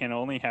 You can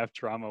only have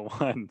trauma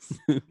once.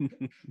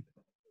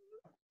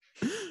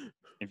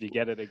 If you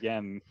get it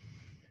again,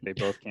 they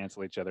both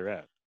cancel each other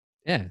out.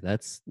 Yeah,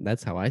 that's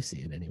how I see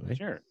it anyway.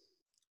 Sure.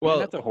 Well,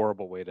 that's a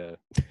horrible way to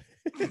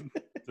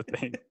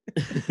think.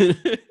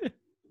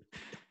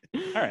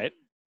 All right.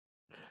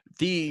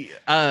 The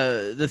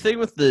thing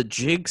with the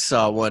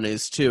Jigsaw one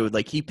is too,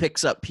 like, he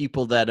picks up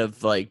people that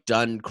have like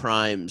done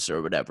crimes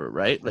or whatever,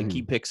 right? Like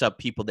he picks up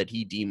people that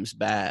he deems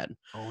bad.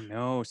 Oh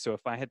no. So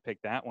if I had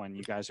picked that one,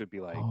 you guys would be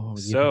like,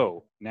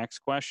 next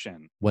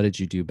question. What did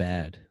you do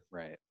bad?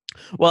 Right.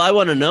 Well, I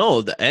want to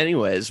know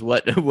anyways,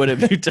 what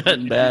have you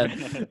done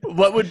bad?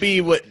 What would be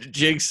what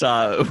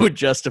Jigsaw would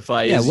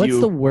justify? Yeah, what's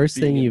the worst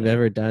thing you've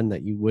ever done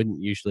that you wouldn't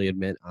usually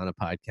admit on a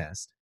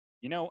podcast?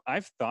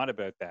 I've thought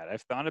about that.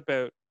 I've thought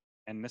about,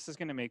 and this is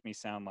going to make me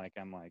sound like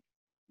I'm like,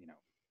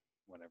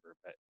 whatever,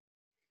 but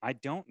I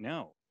don't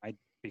know.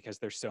 Because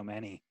there's so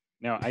many.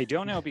 No, I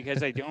don't know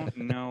because I don't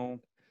know.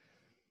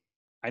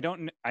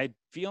 I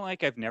feel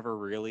like I've never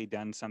really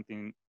done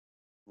something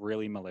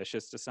really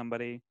malicious to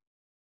somebody.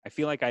 I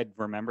feel like I'd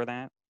remember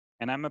that.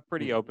 And I'm a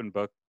pretty open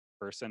book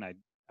person. I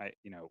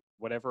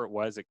whatever it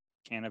was, it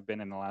can't have been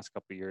in the last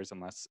couple of years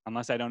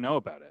unless I don't know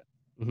about it.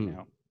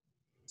 Mm-hmm.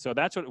 So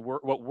that's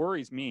what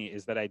worries me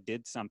is that I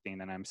did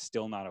something and I'm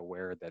still not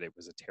aware that it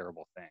was a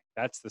terrible thing.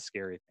 That's the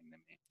scary thing to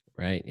me.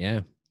 Right. Yeah.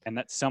 And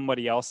that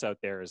somebody else out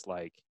there is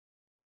like,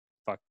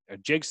 fuck, a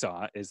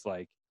Jigsaw is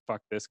like,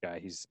 fuck this guy.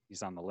 He's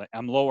on the list.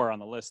 I'm lower on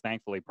the list,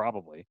 thankfully,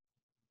 probably.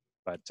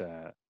 But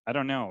I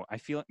don't know. I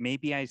feel like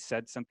maybe I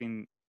said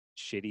something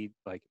shitty,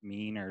 like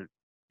mean or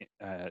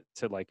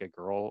to like a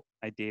girl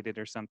I dated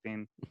or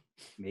something.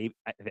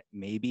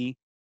 Maybe.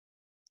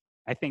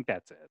 I think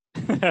that's it.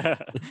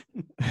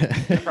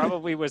 I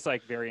probably was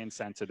like very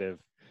insensitive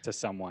to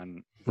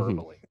someone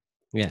verbally.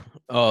 Yeah.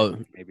 Oh,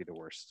 maybe the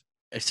worst.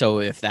 So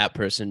if that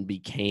person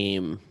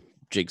became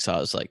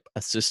Jigsaw's like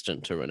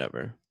assistant or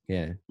whatever,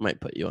 yeah,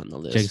 might put you on the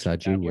list. Jigsaw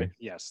Jr.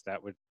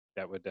 That would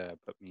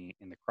put me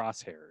in the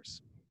crosshairs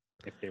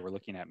if they were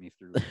looking at me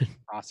through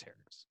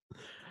crosshairs.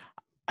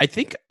 I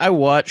think I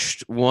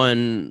watched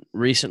one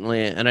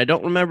recently, and I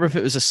don't remember if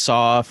it was a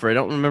Saw or I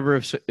don't remember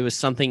if it was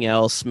something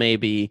else.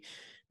 Maybe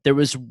there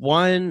was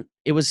one.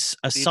 It was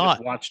a Saw.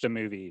 Watched a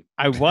movie.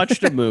 I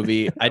watched a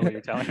movie.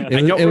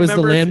 It was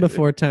The Land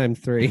Before Time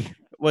 3.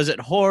 Was it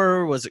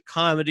horror? Was it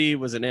comedy?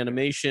 Was it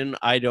animation?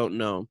 I don't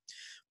know.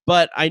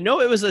 But I know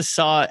it was a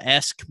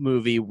Saw-esque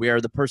movie where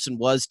the person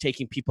was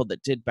taking people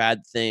that did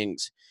bad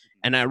things.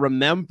 And I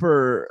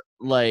remember,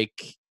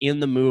 like, in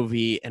the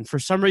movie, and for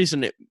some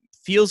reason it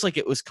feels like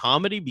it was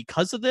comedy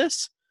because of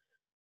this,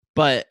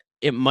 but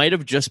it might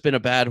have just been a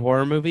bad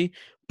horror movie.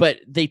 But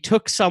they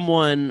took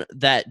someone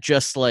that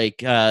just,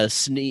 like,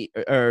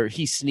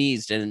 he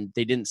sneezed and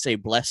they didn't say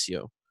bless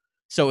you.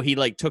 So he,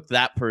 like, took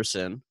that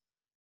person.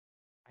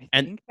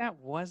 I think that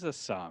was a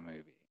Saw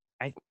movie.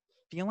 I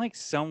feel like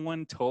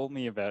someone told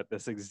me about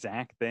this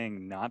exact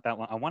thing not that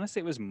long. I want to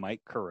say it was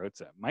Mike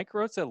Carrozza. Mike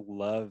Carrozza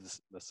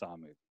loves the Saw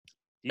movies.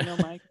 Do you know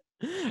Mike?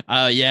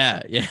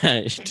 Yeah.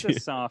 He's a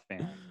Saw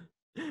fan.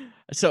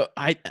 So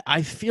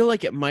I feel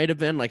like it might have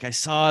been like I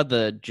saw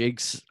the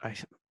jigs.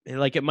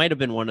 Like it might have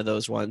been one of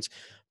those ones,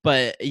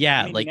 but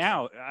yeah, I mean, like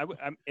now,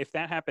 if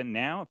that happened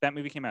now, if that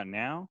movie came out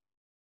now,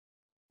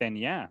 then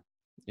yeah,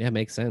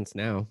 makes sense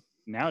now.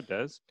 now it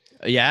does.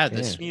 yeah, You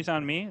this sneeze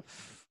on me,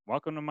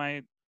 welcome to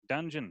my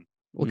dungeon.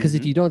 Well, because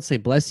if Mhm. you don't say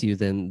bless you,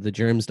 then the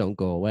germs don't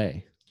go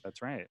away.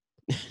 That's right.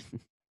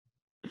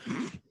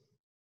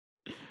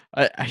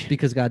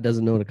 Because God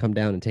doesn't know to come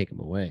down and take them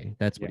away.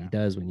 That's what Yeah. He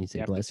does when you say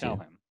You have to bless tell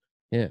you. him.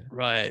 Yeah.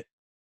 right.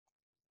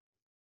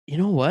 You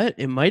know what?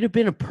 It might have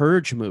been a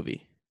Purge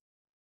movie.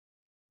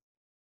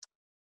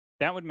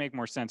 That would make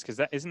more sense because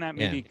isn't that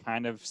Yeah. movie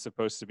kind of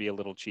supposed to be a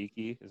little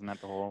cheeky? Isn't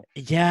that the whole?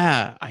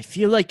 Yeah, I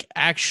feel like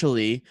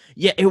actually,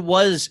 yeah, it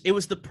was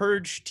the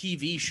Purge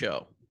TV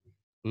show.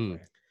 Mm.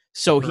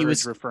 So Purge he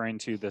was referring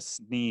to the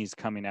sneeze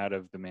coming out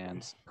of the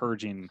man's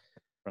purging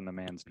from the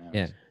man's nose.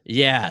 Yeah.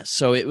 Yeah,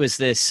 so it was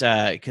this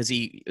because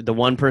the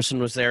one person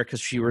was there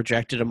because she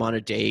rejected him on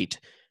a date,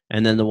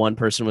 and then the one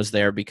person was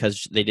there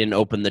because they didn't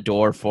open the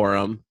door for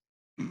him.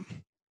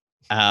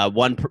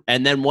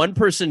 And then one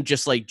person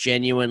just like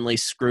genuinely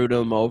screwed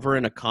him over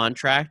in a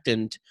contract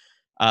and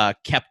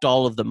kept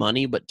all of the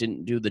money but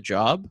didn't do the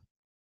job.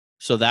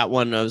 So that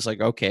one I was like,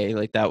 okay,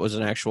 like that was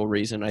an actual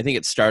reason. I think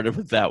it started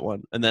with that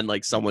one, and then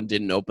like someone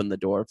didn't open the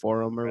door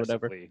for him or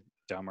whatever. Progressively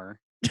dumber.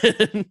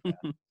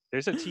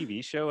 There's a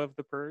TV show of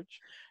The Purge.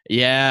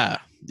 Yeah.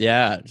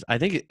 I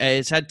think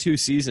it's had 2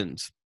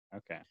 seasons.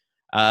 Okay.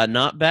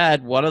 Not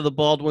bad. One of the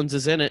bald ones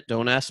is in it.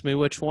 Don't ask me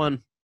which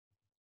one.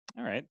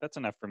 All right, that's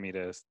enough for me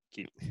to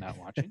keep not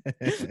watching.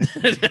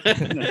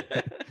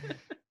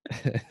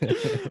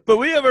 But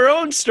we have our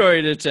own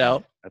story to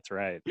tell. That's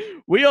right.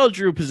 We all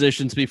drew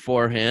positions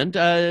beforehand.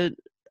 Damien,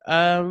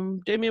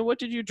 what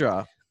did you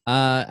draw?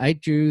 I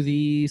drew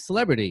the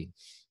celebrity,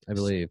 I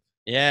believe.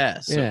 Yeah.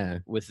 So Yeah.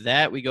 with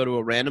that, we go to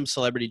a random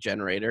celebrity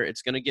generator.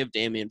 It's going to give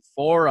Damien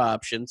 4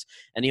 options,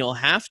 and he'll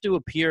have to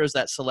appear as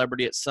that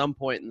celebrity at some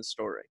point in the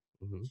story.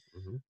 Mhm,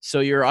 mhm. So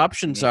your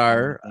options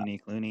are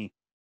Clooney.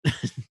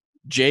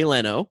 Jay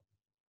Leno,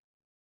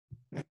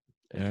 All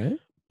right.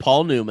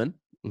 Paul Newman,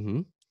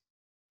 Mm-hmm.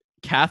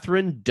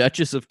 Catherine,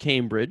 Duchess of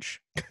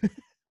Cambridge,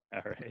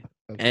 All right.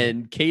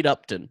 and Kate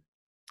Upton.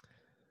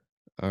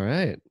 All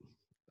right.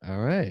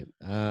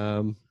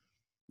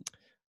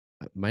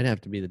 It might have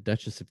to be the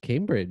Duchess of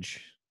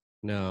Cambridge.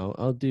 No,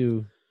 I'll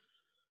do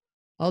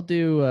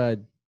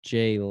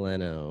Jay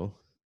Leno.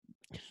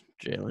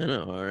 Jay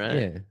Leno, all right.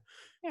 Yeah.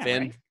 Yeah,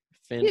 Fan, right.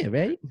 fan, Yeah,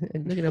 right?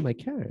 And looking at my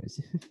cars.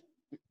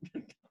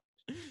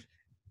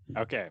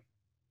 Okay.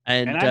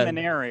 And, And I'm the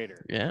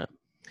narrator. yeah.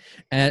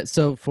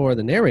 So for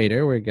the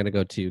narrator, we're going to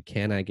go to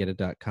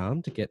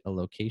canigeta.com to get a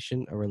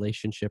location, a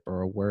relationship,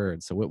 or a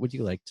word. So what would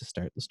you like to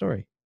start the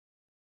story?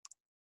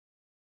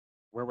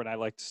 Where would I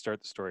like to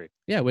start the story?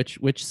 Yeah,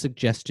 which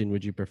suggestion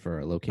would you prefer?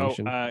 A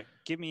location?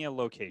 Give me a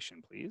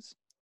location, please.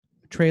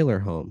 Trailer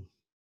home.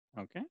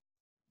 Okay.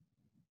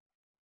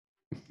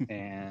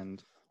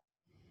 And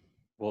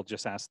we'll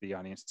just ask the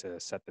audience to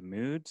set the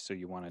mood. So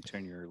you want to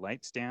turn your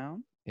lights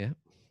down. Yeah.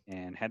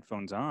 And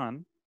headphones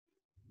on,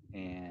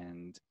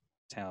 and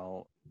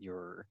tell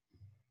your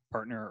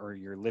partner or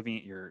your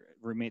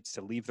roommates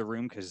to leave the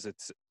room because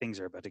things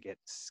are about to get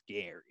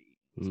scary.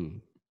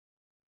 Mm.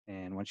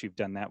 And once you've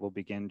done that, we'll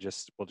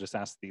just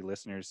ask the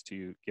listeners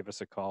to give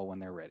us a call when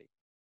they're ready.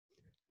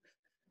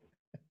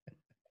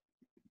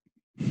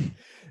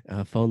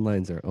 Phone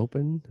lines are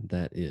open.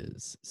 That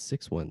is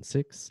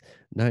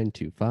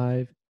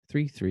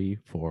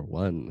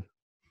 616-925-3341.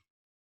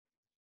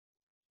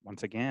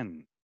 Once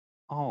again,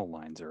 all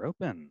lines are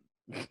open.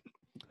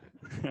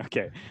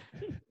 Okay.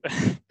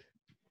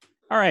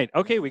 All right.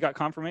 Okay, we got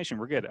confirmation.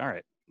 We're good. All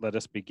right. Let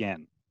us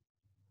begin.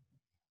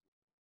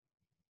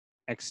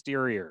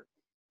 Exterior.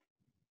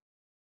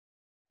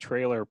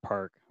 Trailer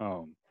park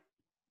home.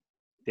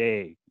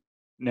 Day.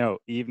 No,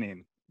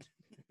 evening.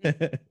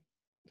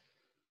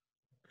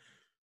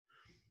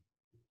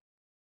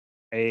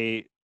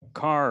 A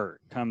car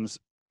comes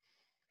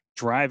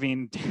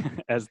driving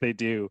as they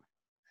do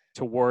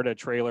toward a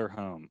trailer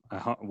home,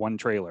 one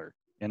trailer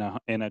in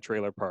a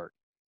trailer park.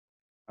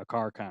 A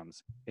car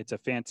comes. It's a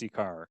fancy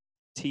car,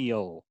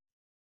 teal.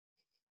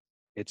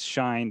 It's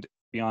shined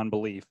beyond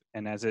belief,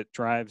 and as it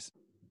drives,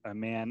 a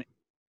man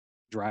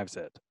drives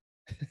it,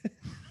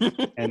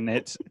 and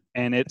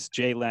it's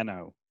Jay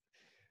Leno.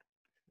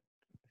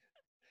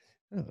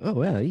 Oh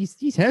wow,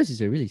 these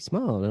houses are really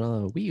small and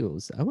all on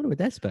wheels. I wonder what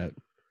that's about.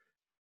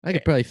 I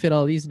could probably fit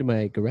all these into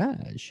my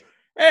garage.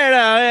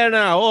 Hey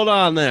now, hold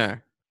on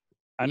there.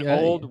 An Yeah,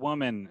 old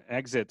woman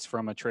exits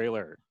from a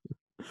trailer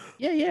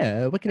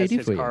Yeah. What can I as do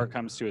his for car you?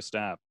 comes to a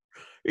stop.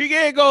 You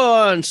can't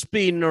go on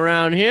speeding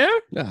around here.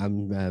 No,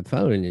 I'm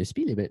following the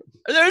speed limit.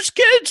 There's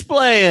kids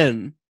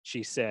playing.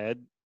 She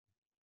said,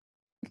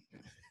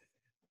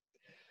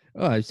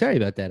 Oh, I'm sorry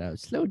about that. I'll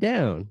slow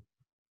down.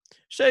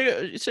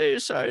 Say you're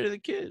sorry to the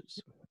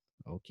kids.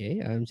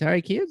 Okay, I'm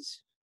sorry,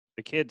 kids.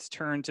 the kids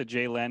turn to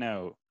Jay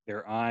Leno,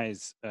 their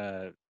eyes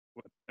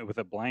with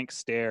a blank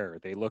stare.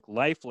 They look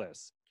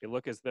lifeless. They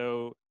look as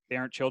though they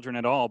aren't children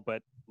at all,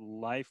 but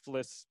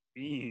lifeless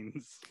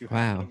beings who Wow.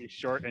 happen to be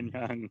short and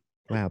young.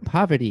 Wow,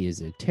 poverty is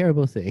a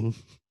terrible thing.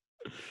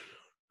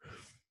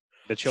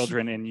 The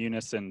children in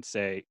unison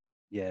say,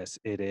 "Yes,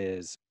 it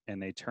is," and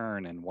they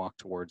turn and walk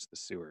towards the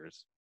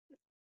sewers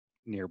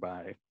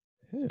nearby.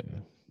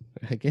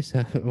 I guess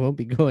I won't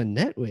be going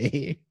that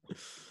way.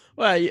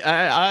 Well,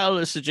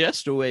 I'll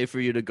suggest a way for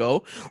you to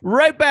go.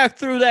 Right back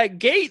through that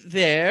gate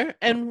there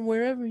and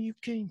wherever you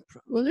came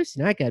from. Well,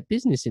 listen, I got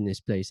business in this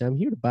place. I'm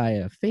here to buy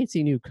a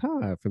fancy new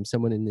car from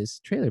someone in this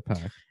trailer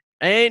park.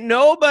 Ain't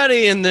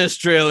nobody in this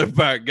trailer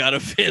park got a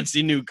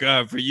fancy new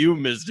car for you,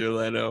 Mr.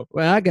 Leno.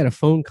 Well, I got a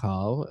phone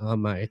call on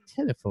my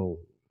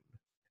telephone,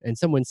 and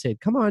someone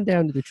said, "Come on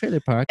down to the trailer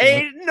park."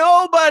 Ain't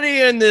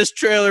nobody in this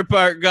trailer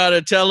park got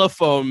a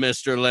telephone,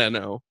 Mr.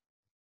 Leno.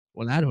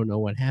 Well, I don't know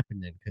what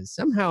happened then, because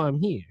somehow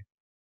I'm here.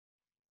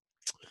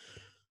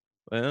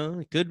 Well,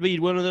 it could be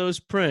one of those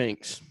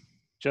pranks.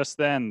 Just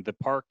then,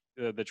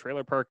 the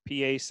trailer park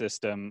PA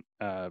system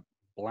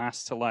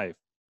blasts to life.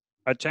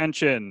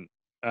 Attention,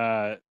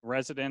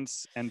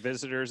 residents and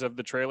visitors of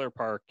the trailer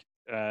park.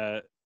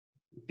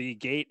 The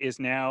gate is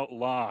now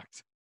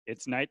locked.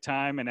 It's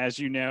nighttime, and as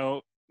you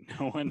know,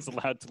 no one's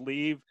allowed to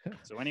leave.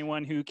 So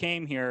anyone who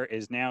came here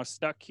is now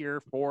stuck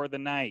here for the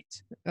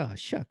night. Oh,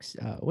 shucks.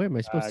 Where am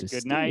I supposed to stay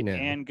Good night now?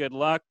 and good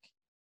luck.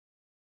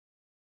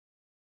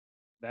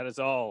 That is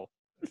all.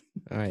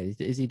 All right.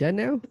 Is he done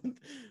now?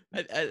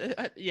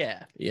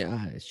 Yeah.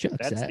 Yeah, shucks.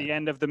 That's the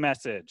end of the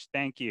message.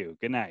 Thank you.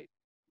 Good night.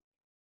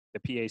 The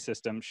PA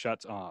system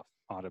shuts off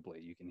audibly.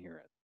 You can hear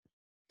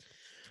it.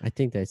 I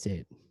think that's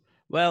it.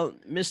 Well,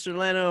 Mr.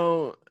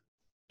 Leno,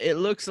 it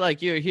looks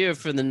like you're here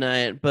for the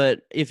night,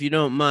 but if you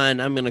don't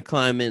mind, I'm going to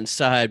climb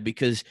inside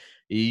because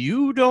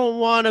you don't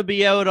want to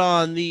be out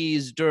on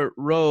these dirt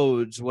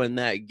roads when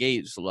that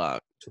gate's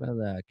locked.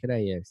 Well, could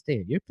I stay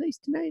at your place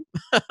tonight?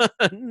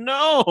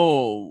 No.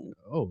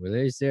 Oh, well,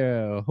 is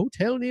there a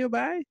hotel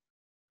nearby?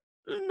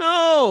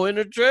 No, in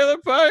a trailer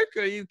park?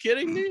 Are you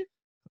kidding me?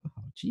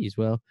 Oh, geez.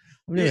 Well,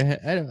 I've never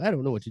I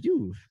don't know what to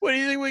do. What do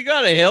you think we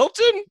got, a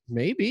Hilton?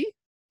 Maybe.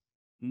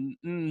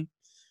 Mm-mm.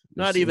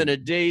 Not even a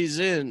Days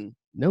Inn.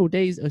 No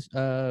days. What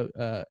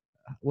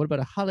about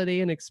a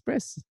Holiday Inn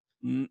Express?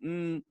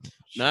 Mm-mm.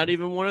 Not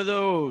even one of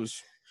those.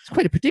 It's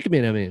quite a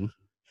predicament I'm in.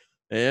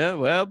 Yeah,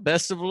 well,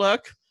 best of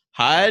luck.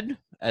 Hide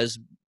as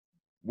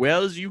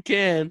well as you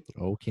can.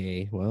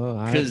 Okay,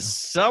 well, because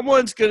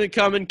someone's gonna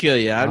come and kill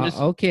you. I'm just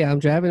okay. I'm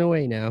driving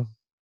away now.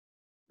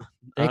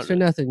 Thanks for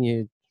nothing,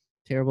 you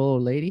terrible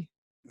old lady.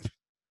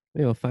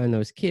 Maybe I'll find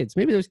those kids.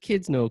 Maybe those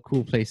kids know a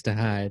cool place to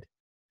hide.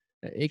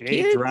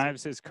 Jay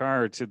drives his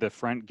car to the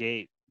front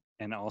gate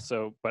and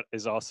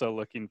is also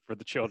looking for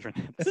the children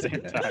at the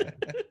same time.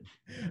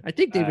 I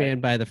think they ran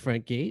by the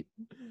front gate.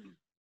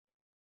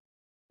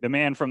 The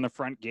man from the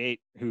front gate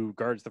who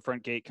guards the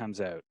front gate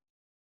comes out.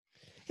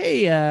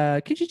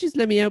 Hey, could you just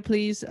let me out,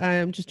 please?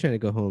 I'm just trying to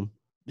go home.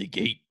 The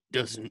gate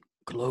doesn't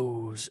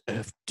close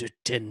after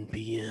 10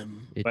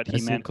 p.m. But he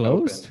meant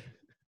closed? open.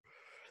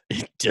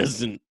 It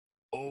doesn't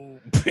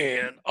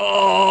open.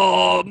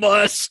 Oh,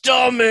 my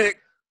stomach.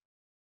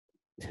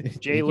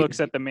 Jay looks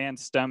at the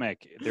man's stomach.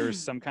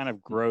 There's some kind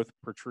of growth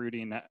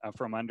protruding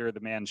from under the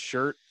man's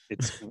shirt.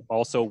 It's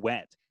also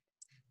wet.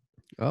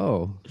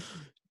 Oh.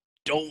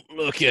 Don't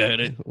look at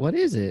it. What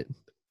is it?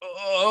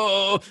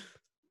 Oh.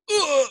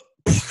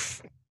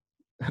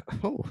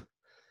 Oh.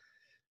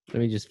 Let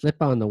me just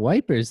flip on the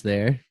wipers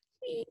there.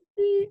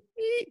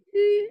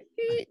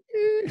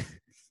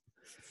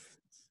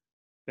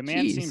 The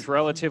man seems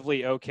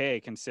relatively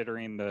okay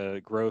considering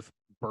the growth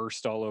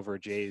burst all over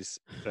Jay's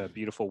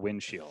beautiful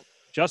windshield.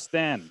 Just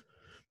then,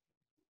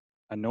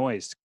 a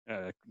noise,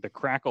 the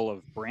crackle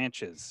of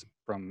branches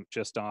from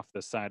just off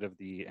the side of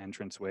the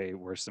entranceway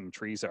where some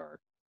trees are.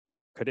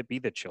 Could it be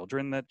the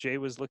children that Jay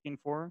was looking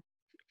for?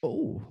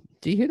 Oh,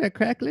 do you hear that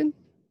crackling?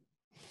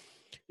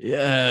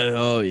 Yeah,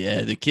 oh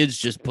yeah. The kids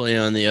just play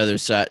on the other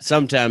side.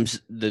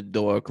 Sometimes the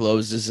door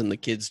closes and the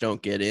kids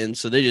don't get in,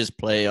 so they just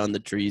play on the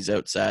trees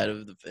outside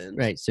of the fence.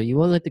 Right, so you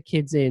won't let the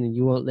kids in and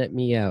you won't let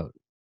me out.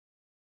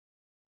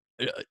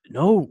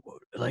 No,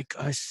 like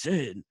I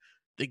said,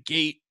 the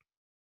gate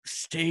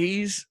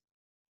stays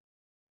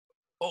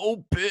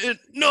open.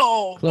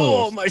 No, Closed.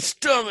 Oh, my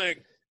stomach.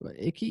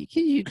 Can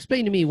you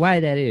explain to me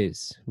why that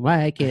is?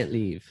 Why I can't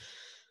leave?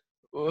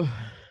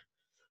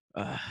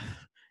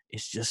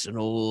 It's just an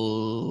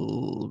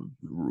old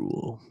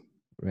rule.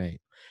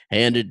 Right.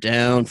 Handed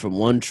down from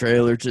one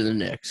trailer to the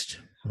next.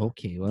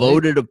 Okay. Well,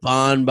 voted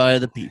upon by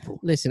the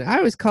people. Listen,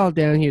 I was called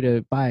down here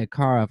to buy a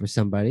car off of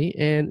somebody,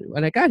 and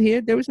when I got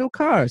here, there was no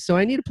car, so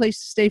I need a place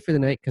to stay for the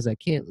night because I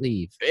can't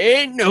leave.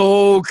 Ain't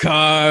no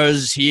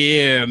cars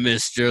here,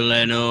 Mr.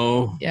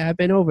 Leno. Yeah, I've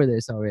been over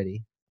this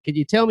already. Could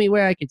you tell me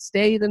where I could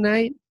stay the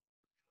night?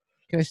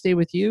 Can I stay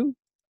with you?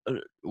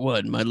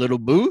 What, my little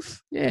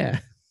booth? Yeah.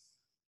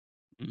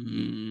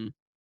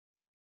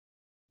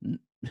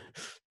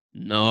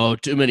 No,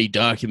 too many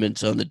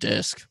documents on the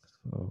desk.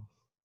 Oh.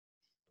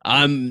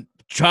 I'm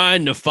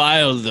trying to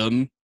file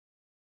them.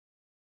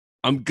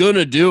 I'm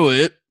gonna do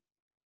it.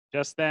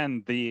 Just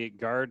then, the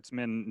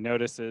guardsman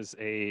notices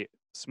a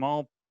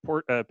small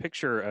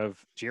picture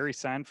of Jerry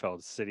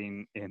Seinfeld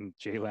sitting in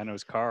Jay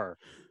Leno's car,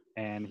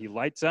 and he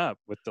lights up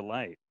with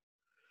delight.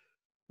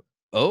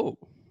 Oh,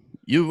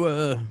 you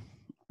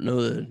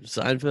know the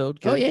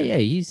Seinfeld character? Oh, yeah.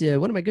 He's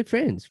one of my good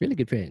friends. Really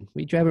good friend.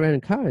 We drive around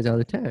in cars all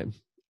the time.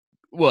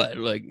 What,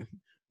 like a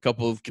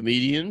couple of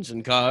comedians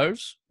in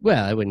cars?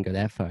 Well, I wouldn't go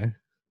that far.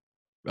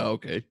 Oh,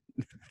 okay.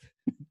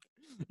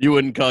 You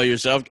wouldn't call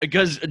yourself,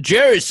 because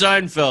Jerry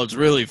Seinfeld's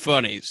really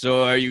funny.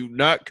 So are you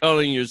not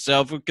calling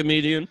yourself a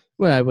comedian?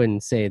 Well, I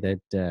wouldn't say that.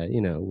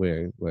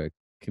 We're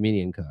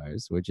comedian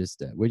cars. We're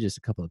just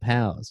a couple of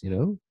pals.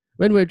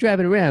 When we're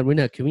driving around, we're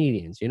not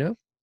comedians.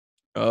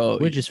 Oh,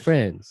 we're just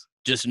friends.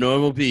 Just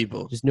normal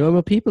people. Just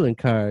normal people in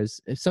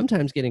cars.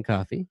 Sometimes getting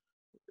coffee.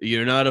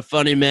 You're not a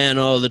funny man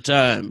all the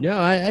time.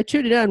 No, I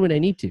turn it on when I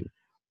need to.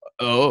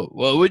 Oh,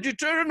 well, would you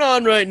turn it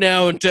on right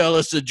now and tell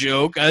us a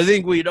joke? I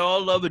think we'd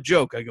all love a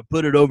joke. I could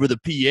put it over the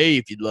PA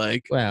if you'd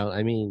like. Well,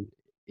 I mean,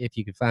 if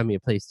you could find me a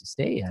place to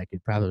stay, I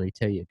could probably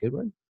tell you a good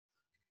one.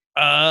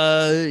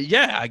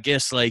 Yeah, I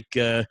guess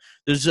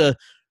there's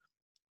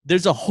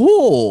a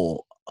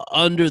hole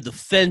under the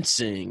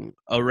fencing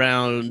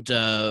around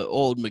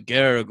old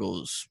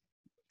McGarrigle's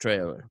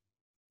trailer.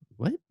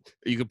 What?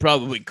 You could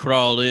probably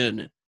crawl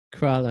in.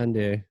 Crawl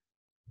under.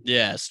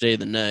 Yeah, stay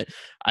the night.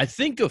 I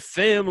think a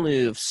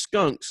family of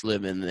skunks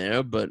live in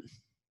there, but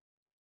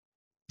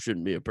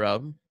shouldn't be a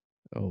problem.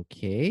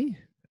 Okay.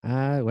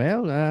 I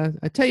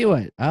tell you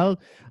what.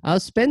 I'll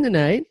spend the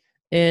night,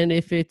 and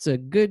if it's a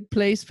good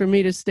place for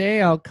me to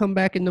stay, I'll come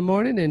back in the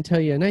morning and tell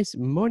you a nice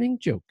morning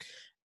joke.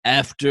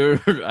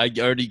 After I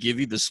already give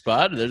you the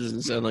spot? That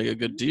doesn't sound like a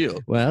good deal.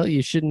 Well,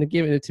 you shouldn't have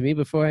given it to me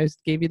before I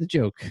gave you the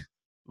joke.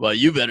 Well,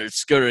 you better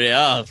scurry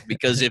off,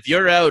 because if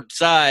you're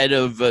outside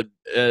of a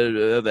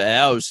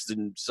house,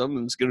 then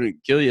someone's going to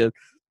kill you.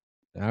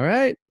 All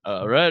right.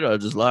 I'll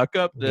just lock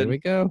up then. There we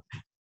go.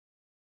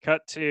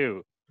 Cut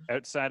to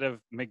outside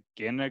of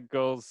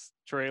McGinnigal's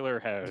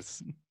trailer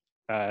house.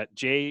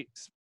 Jay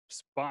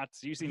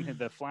spots, using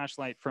the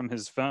flashlight from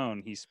his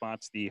phone, he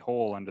spots the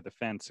hole under the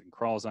fence and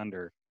crawls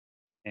under.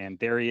 And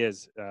there he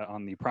is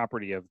on the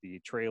property of the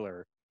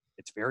trailer.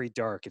 It's very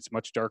dark. It's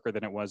much darker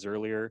than it was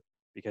earlier,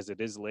 because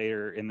it is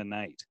later in the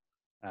night.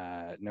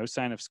 No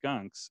sign of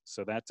skunks,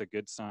 so that's a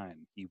good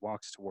sign. He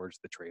walks towards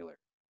the trailer.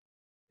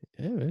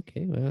 Oh,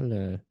 okay.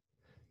 Well,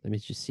 let me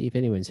just see if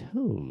anyone's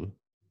home.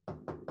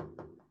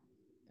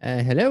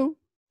 Hello?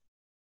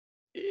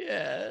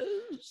 Yes.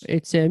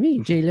 It's me,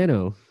 Jay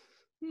Leno.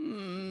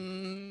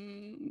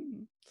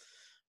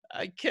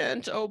 I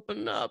can't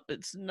open up.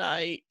 It's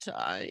night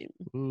time.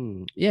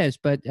 Yes,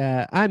 but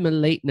I'm a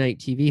late night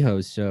TV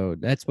host, so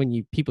that's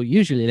when people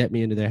usually let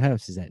me into their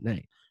houses at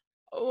night.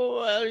 Oh,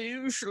 well,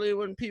 usually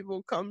when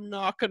people come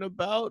knocking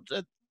about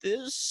at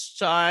this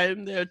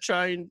time, they're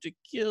trying to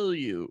kill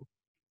you.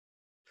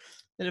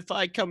 And if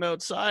I come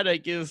outside, I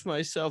give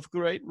myself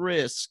great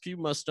risk. You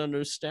must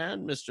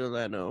understand, Mr.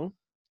 Leno.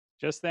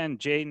 Just then,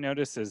 Jay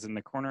notices in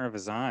the corner of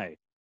his eye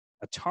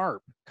a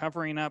tarp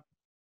covering up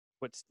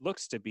what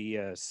looks to be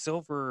a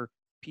silver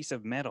piece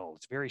of metal.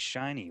 It's very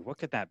shiny. What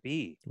could that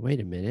be? Wait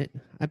a minute.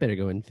 I better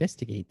go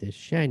investigate this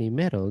shiny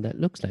metal that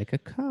looks like a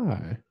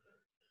car.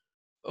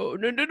 Oh,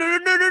 no.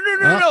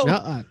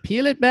 No,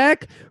 peel it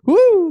back.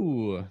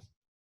 Woo!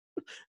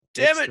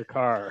 Damn It's it. the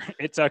car.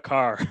 It's a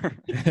car.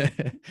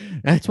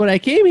 That's what I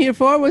came here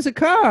for, was a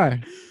car.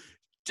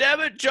 Damn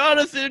it,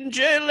 Jonathan.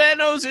 Jay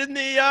Leno's in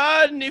the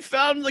yard and he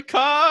found the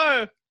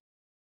car.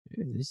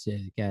 This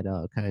got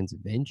all kinds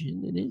of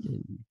engine in it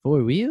and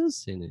 4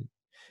 wheels. And,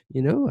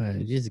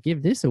 just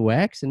give this a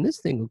wax and this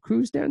thing will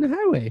cruise down the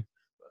highway.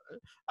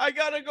 I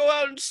gotta go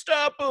out and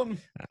stop him.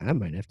 I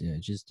might have to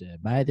just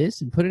buy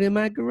this and put it in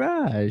my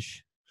garage.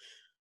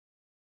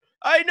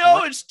 I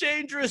know it's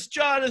dangerous,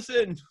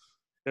 Jonathan.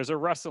 There's a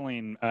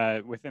rustling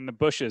within the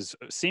bushes,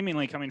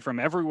 seemingly coming from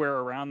everywhere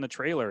around the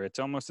trailer. It's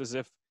almost as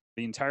if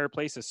the entire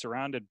place is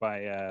surrounded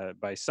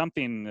by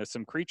something,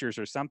 some creatures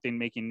or something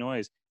making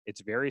noise.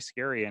 It's very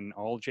scary, and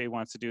all Jay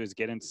wants to do is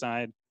get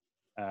inside.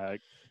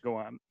 Go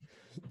on.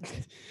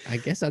 I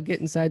guess I'll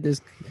get inside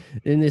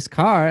in this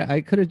car. I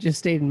could have just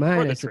stayed in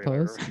mine, I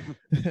trailer. suppose.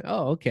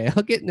 Oh, okay.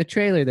 I'll get in the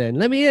trailer then.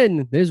 Let me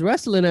in. There's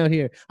rustling out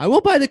here. I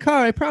won't buy the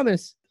car, I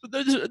promise.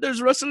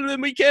 There's rustling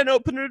and we can't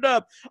open it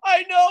up.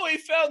 I know he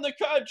found the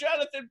car,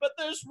 Jonathan, but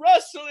there's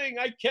rustling.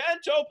 I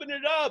can't open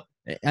it up.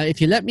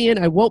 If you let me in,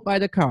 I won't buy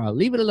the car. I'll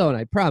leave it alone,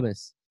 I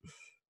promise.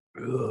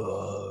 Come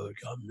to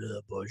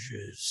the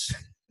bushes.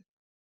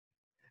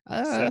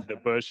 Said the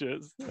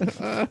bushes.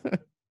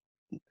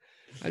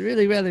 I'd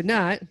really rather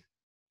not.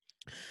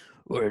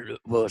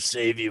 We'll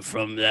save you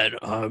from that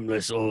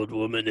harmless old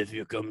woman if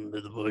you come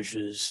to the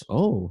bushes.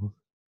 Oh,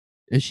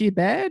 is she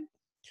bad?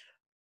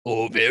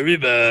 Oh, very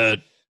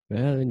bad.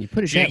 Well, then you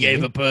put it She that gave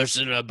way. a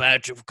person a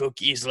batch of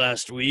cookies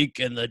last week,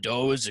 and the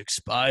dough is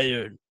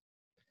expired.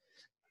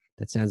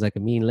 That sounds like a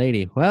mean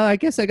lady. Well, I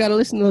guess I got to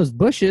listen to those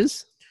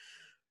bushes.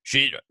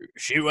 She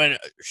went.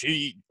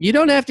 You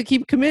don't have to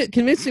keep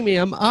convincing me.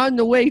 I'm on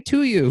the way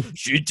to you.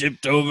 She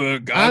tipped over a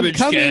I'm garbage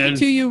coming can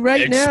to you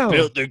right and now.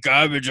 spilled the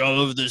garbage all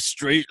over the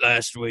street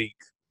last week.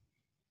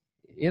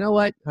 You know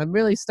what? I'm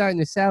really starting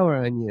to sour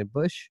on you,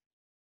 Bush.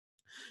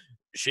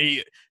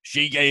 She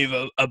gave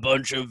a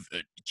bunch of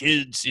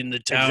kids in the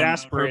town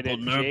Exasperated,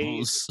 purple Jay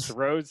nurples.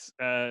 throws.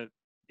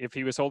 If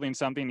he was holding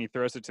something, he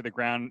throws it to the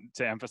ground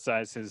to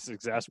emphasize his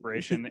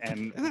exasperation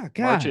and Oh,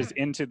 God. marches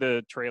into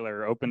the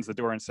trailer, opens the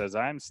door, and says,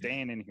 "I'm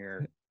staying in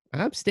here."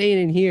 I'm staying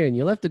in here, and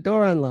you left the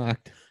door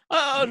unlocked.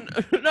 Oh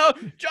no,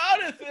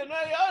 Jonathan!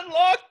 I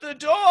unlocked the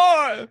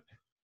door.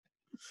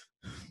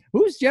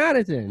 Who's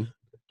Jonathan?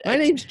 My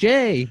name's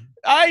Jay.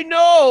 I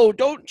know.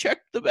 Don't check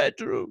the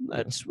bedroom.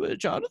 That's where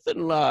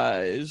Jonathan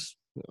lies.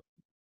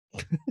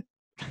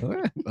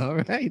 All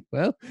right.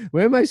 Well,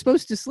 where am I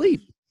supposed to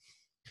sleep?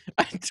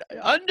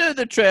 Under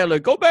the trailer.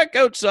 Go back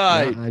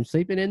outside. No, I'm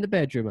sleeping in the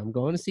bedroom. I'm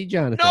going to see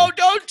Jonathan. No,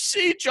 don't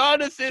see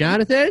Jonathan.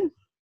 Jonathan?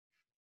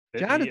 He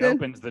Jonathan?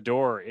 opens the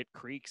door. It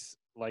creaks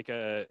like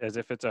as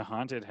if it's a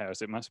haunted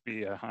house. It must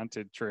be a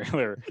haunted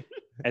trailer.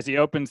 As he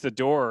opens the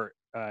door,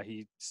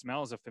 he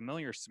smells a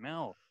familiar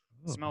smell.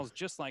 It smells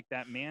just like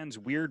that man's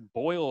weird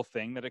boil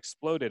thing that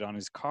exploded on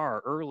his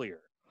car earlier.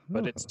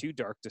 But it's too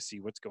dark to see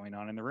what's going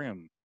on in the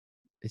room.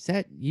 Is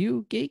that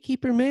you,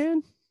 gatekeeper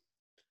man?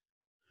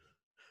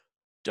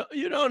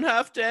 You don't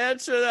have to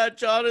answer that,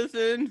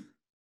 Jonathan.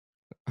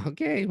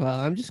 Okay, well,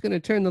 I'm just going to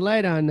turn the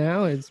light on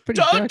now. It's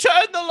pretty Don't dark.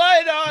 turn the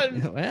light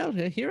on. Well,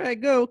 here I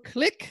go.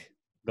 Click.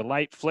 The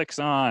light flicks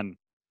on.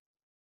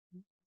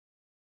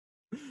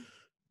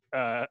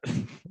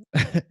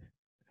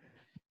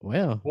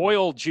 Well,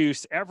 Oil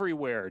juice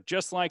everywhere,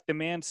 just like the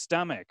man's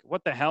stomach.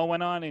 What the hell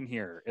went on in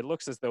here? It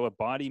looks as though a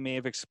body may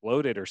have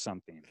exploded or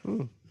something.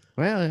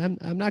 well,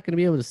 I'm not going to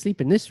be able to sleep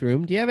in this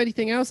room. Do you have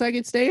anything else I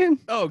could stay in?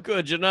 Oh,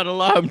 good. You're not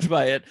alarmed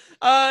by it.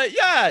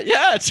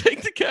 Yeah.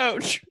 Take the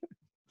couch.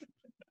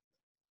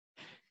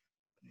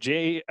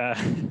 Jay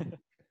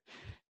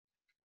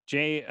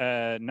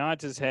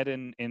nods his head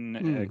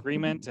in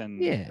agreement and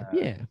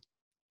Yeah.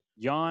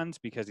 yawns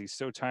because he's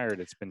so tired.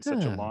 It's been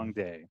such a long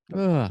day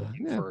Oh,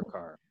 looking for a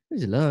car. It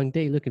was a long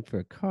day looking for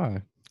a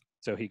car.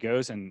 So he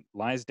goes and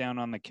lies down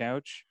on the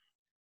couch,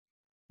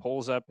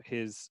 pulls up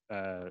his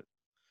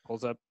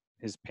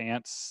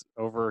pants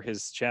over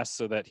his chest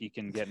so that he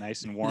can get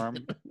nice and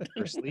warm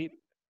for sleep,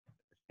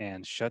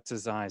 and shuts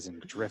his eyes and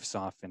drifts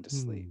off into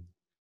sleep.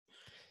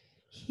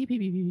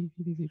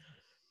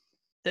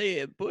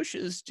 The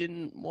bushes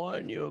didn't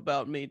warn you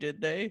about me, did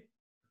they?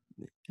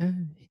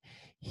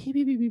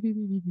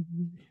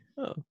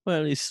 Oh,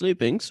 well, he's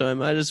sleeping, so I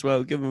might as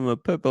well give him a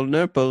purple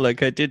nurple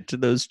like I did to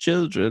those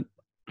children.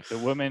 The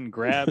woman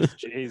grabs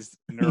Jay's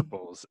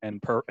nurples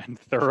and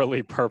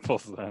thoroughly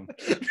purples them.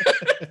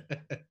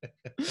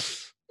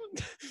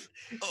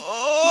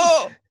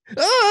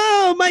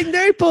 Oh, my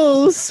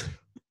nurples!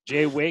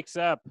 Jay wakes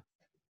up.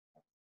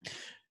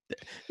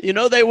 You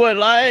know they were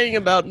lying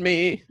about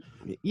me.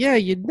 Yeah,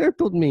 you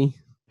nurpled me.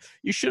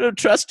 You should have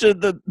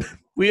trusted the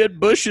weird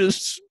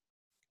bushes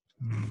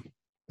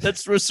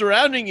that were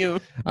surrounding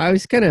you. I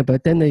was gonna,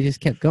 but then they just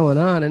kept going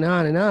on and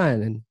on and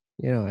on, and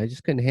I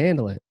just couldn't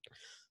handle it.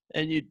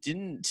 And you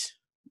didn't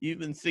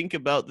even think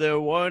about their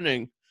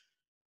warning.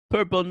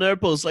 Purple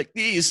nurples like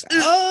these.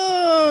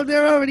 Oh,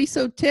 they're already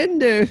so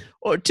tender.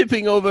 Or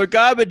tipping over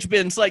garbage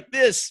bins like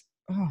this.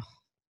 Oh.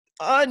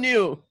 On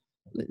you.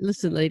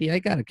 Listen, lady, I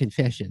got a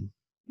confession.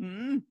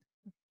 Hmm?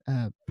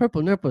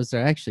 Purple nurples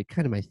are actually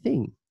kind of my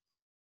thing.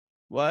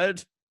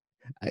 What?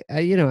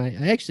 I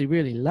actually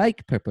really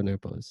like purple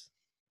nurples.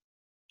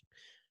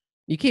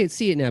 You can't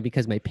see it now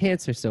because my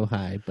pants are so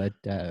high, but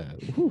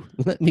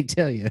let me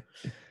tell you.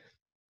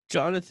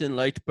 Jonathan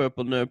liked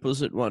purple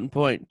nurples at one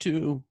point,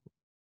 too.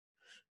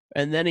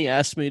 And then he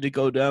asked me to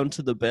go down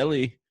to the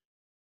belly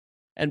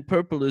and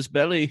purple his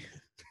belly.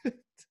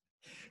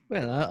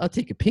 Well, I'll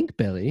take a pink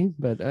belly,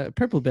 but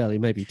purple belly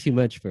might be too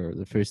much for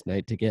the first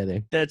night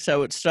together. That's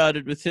how it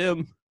started with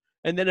him.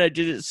 And then I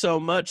did it so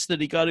much that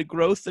he got a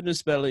growth in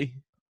his belly.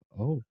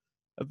 Oh.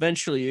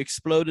 Eventually he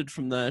exploded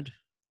from that.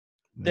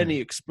 Then he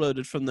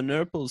exploded from the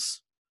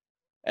nurples.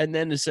 And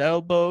then his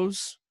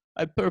elbows.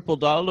 I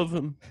purpled all of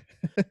them.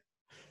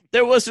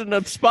 There wasn't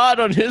a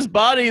spot on his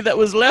body that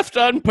was left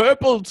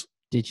unpurpled.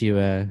 Did you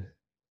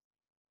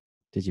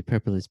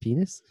purple his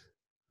penis?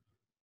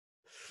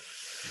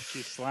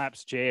 She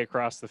slaps Jay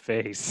across the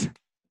face.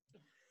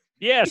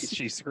 Yes,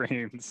 she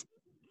screams.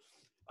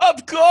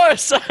 Of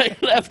course I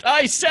left.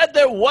 I said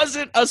there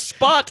wasn't a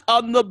spot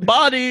on the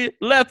body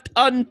left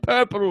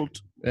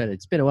unpurpled. Well,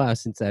 it's been a while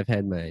since I've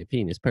had my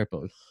penis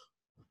purpled.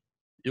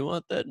 You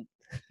want that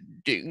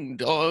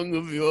ding-dong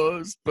of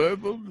yours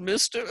purpled,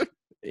 mister?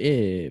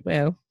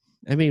 Well,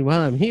 I mean,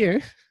 while I'm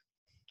here.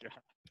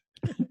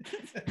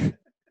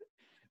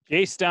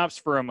 Jay stops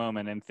for a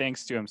moment and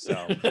thinks to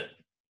himself,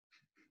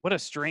 what a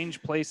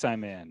strange place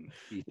I'm in,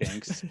 he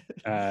thinks.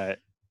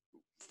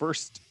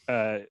 First,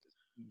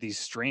 these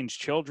strange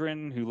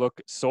children who look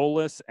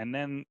soulless, and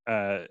then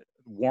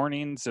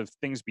warnings of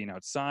things being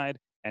outside.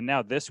 and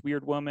now this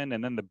weird woman,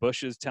 and then the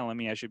bushes telling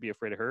me I should be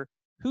afraid of her.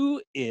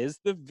 Who is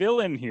the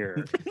villain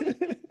here?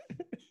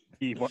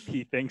 He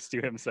thinks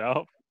to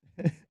himself,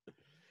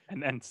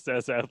 and then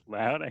says out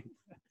loud,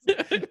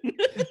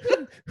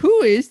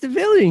 Who is the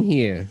villain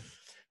here?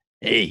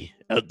 Hey,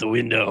 out the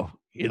window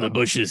in the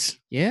bushes.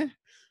 Yeah?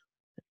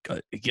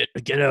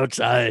 Get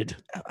outside.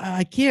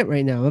 I can't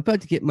right now. I'm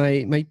about to get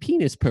my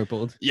penis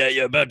purpled. Yeah,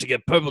 you're about to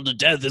get purple to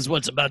death is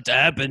what's about to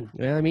happen.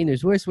 Well, I mean,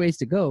 there's worse ways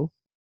to go.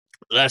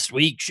 Last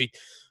week, she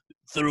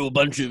threw a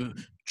bunch of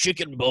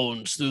chicken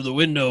bones through the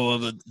window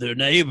of their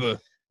neighbor.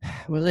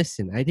 Well,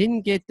 listen, I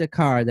didn't get the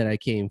car that I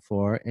came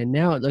for, and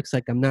now it looks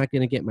like I'm not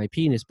going to get my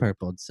penis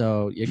purpled.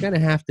 So you're gonna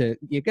have to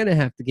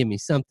give me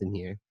something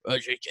here.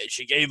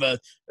 She gave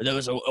there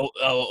was a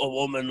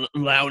woman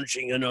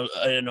lounging in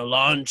a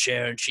lawn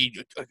chair, and she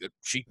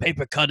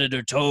paper cutted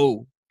her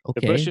toe.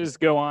 Okay. The bushes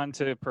go on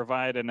to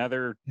provide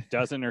another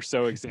dozen or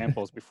so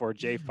examples before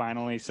Jay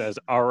finally says,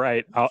 "All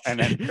right," and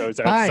then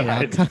goes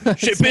outside.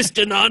 She pissed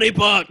a nanny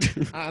pot.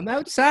 I'm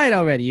outside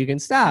already. You can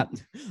stop.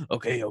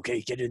 Okay,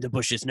 get in the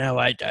bushes now.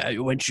 I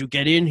once you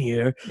get in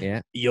here,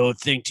 Yeah. you'll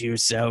think to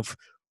yourself,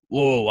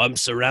 "Whoa, I'm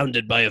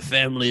surrounded by a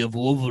family of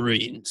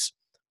Wolverines."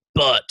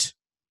 But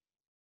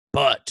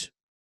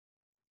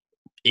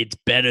it's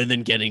better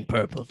than getting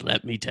purple,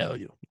 let me tell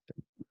you.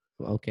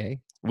 Okay.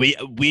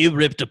 We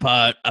ripped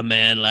apart a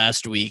man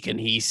last week, and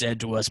he said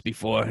to us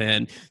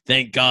beforehand,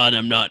 "Thank God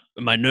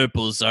my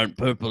nurples aren't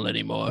purple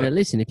anymore." Now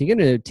listen, if you're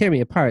gonna tear me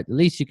apart, the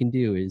least you can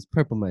do is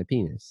purple my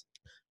penis.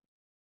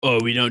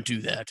 Oh, we don't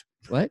do that.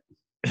 What?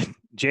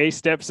 Jay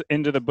steps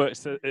into the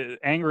bush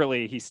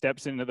angrily. He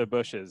steps into the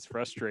bushes,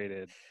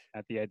 frustrated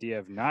at the idea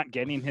of not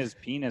getting his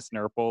penis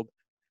nurpled.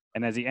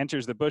 And as he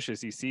enters the bushes,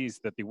 he sees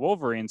that the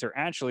Wolverines are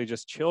actually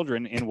just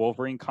children in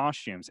Wolverine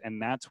costumes,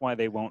 and that's why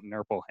they won't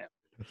nurple him.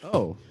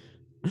 Oh.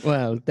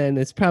 Well, then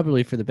it's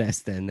probably for the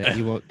best then that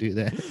you won't do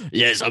that.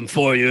 Yes, I'm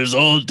 4 years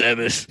old, damn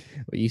it.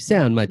 Well, you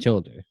sound much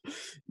older.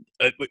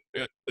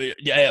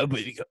 Yeah,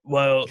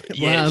 well,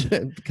 yes.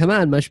 Well, come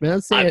on,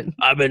 Mushmouth, say it.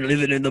 I've been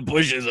living in the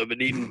bushes. I've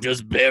been eating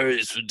just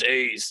berries for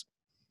days.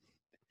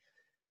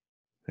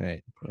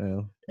 Right.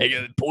 Well,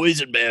 And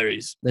poison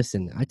berries.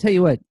 listen, I tell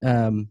you what,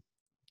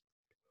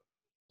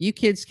 you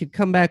kids could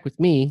come back with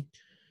me,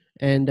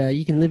 and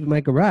you can live in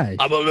my garage.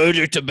 I'm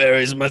allergic to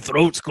berries. My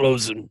throat's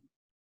closing.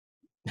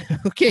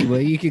 Okay,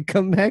 well, you can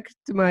come back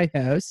to my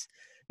house.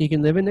 You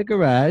can live in the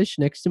garage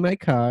next to my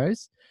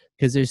cars,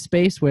 because there's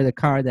space where the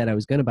car that I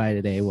was going to buy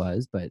today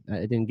was, but I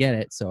didn't get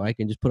it, so I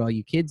can just put all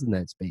you kids in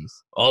that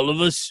space. All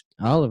of us?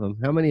 All of them.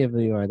 How many of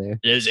you are there?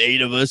 There's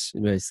 8 of us.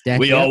 Stack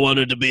We you all up?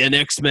 wanted to be an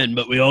X-Men,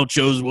 but we all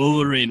chose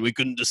Wolverine. We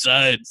couldn't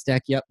decide.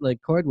 Stack you up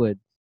like cordwood.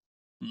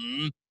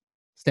 Hmm?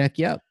 Stack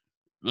you up.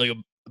 Like a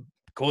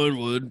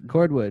cordwood.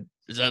 Cordwood.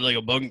 Is that like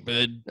a bunk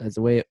bed? That's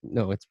the way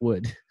no, it's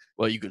wood.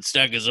 Well, you could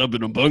stack us up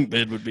in a bunk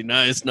bed would be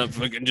nice, not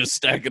fucking just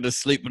stacking us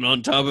sleeping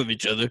on top of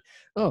each other.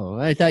 Oh,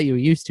 I thought you were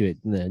used to it,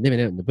 living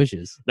out in the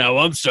bushes. Now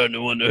I'm starting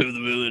to wonder who the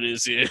villain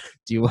is here.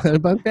 Do you want a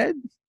bunk bed?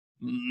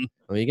 Hmm.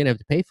 Well, you're going to have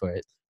to pay for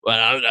it. Well,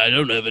 I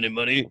don't have any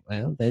money.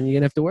 Well, then you're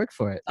going to have to work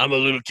for it. I'm a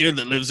little kid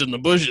that lives in the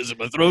bushes and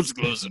my throat's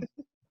closing.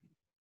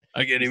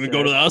 I can't even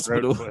go to the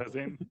hospital.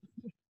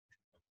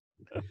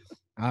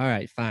 All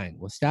right, fine.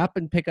 We'll stop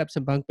and pick up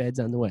some bunk beds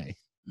on the way.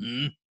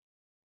 Hmm?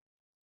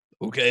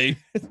 Okay,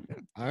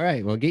 All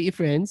right, well, get your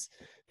friends,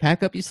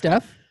 pack up your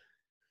stuff.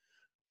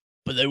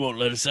 but they won't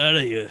let us out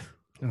of here.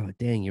 Oh,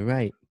 dang, you're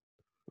right.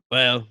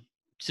 Well,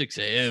 6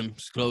 a.m.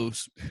 is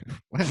close.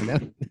 Wow,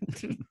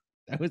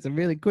 that was a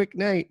really quick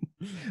night.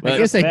 I Well,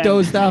 guess I then-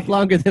 dozed off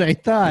longer than I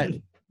thought.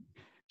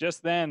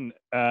 Just then,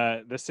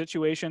 the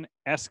situation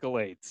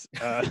escalates.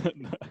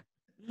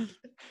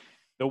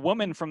 The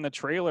woman from the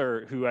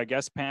trailer, who I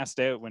guess passed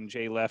out when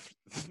Jay left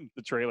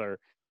the trailer,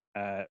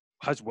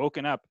 has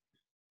woken up.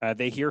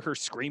 They hear her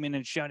screaming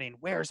and shouting,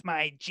 "Where's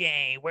my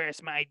Jay?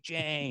 Where's my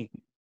Jay?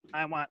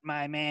 I want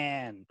my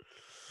man."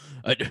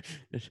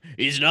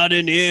 He's not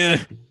in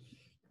here.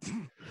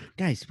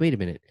 Guys, wait a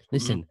minute.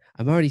 Listen,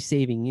 I'm already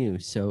saving you,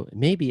 so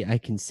maybe I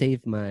can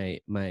save my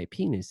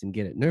penis and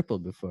get it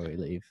nurpled before we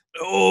leave.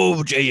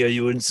 Oh, Jay, are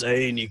you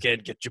insane? You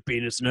can't get your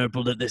penis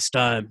nurpled at this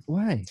time.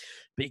 Why?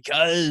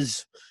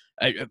 Because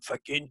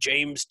fucking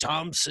James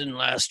Thompson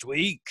last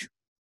week,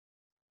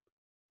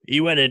 he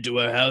went into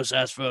her house,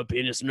 asked for a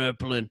penis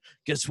nurple, and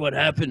guess what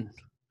happened?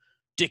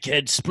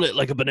 Dickhead split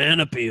like a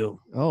banana peel.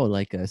 Oh,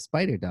 like a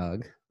spider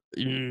dog.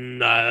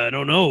 I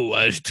don't know.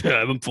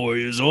 I'm 4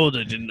 years old.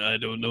 I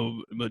don't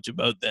know much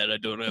about that. I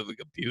don't have a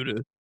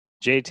computer.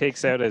 Jay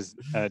takes out his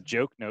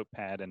joke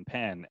notepad and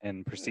pen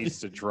and proceeds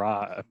to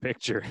draw a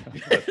picture.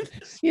 Of a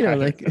You know, spider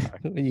like dog.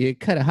 when you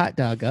cut a hot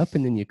dog up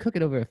and then you cook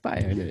it over a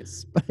fire and then it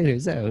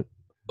spiders out.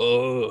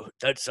 Oh,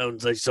 that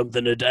sounds like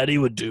something a daddy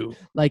would do.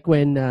 Like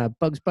when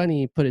Bugs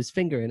Bunny put his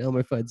finger in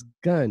Elmer Fudd's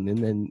gun and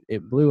then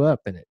it blew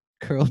up and it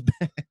curled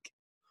back.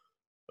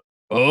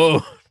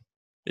 Oh,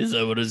 is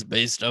that what it's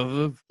based off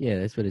of? Yeah,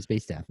 that's what it's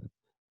based off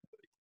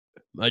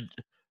of.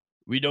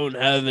 We don't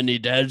have any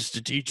dads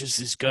to teach us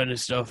this kind of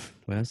stuff.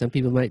 Well, some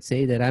people might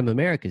say that I'm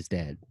America's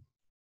dad.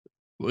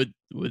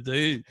 Would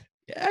they?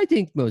 Yeah, I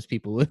think most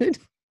people would.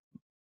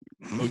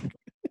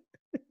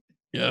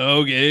 Yeah,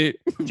 okay.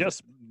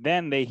 Just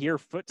then they hear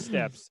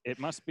footsteps. It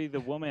must be the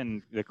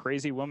woman, the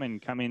crazy woman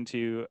coming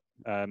to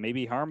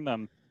maybe harm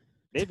them.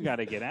 They've got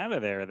to get out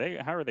of there.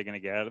 How are they going to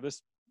get out of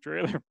this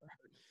trailer?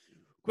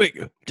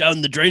 Quick,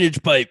 down the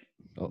drainage pipe.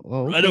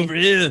 Oh, Right okay. over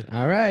here.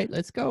 All right,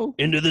 let's go.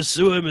 Into the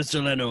sewer,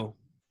 Mr. Leno.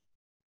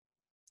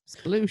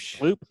 Sploosh.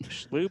 Sloop,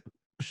 sloop,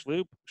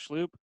 sloop,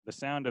 sloop. The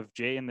sound of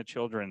Jay and the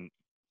children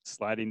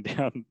sliding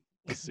down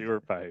the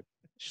sewer pipe.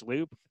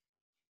 Sloop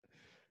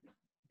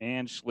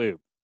and sloop.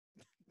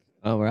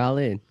 Oh, we're all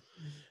in.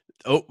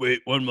 Oh,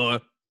 wait, one more.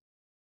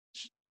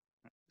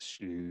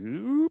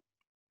 Sloop.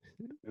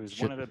 It was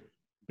one of the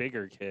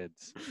bigger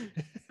kids.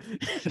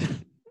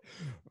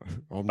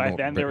 By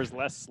then, there was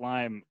less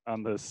slime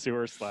on the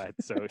sewer slide,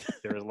 so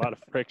there was a lot of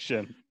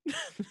friction.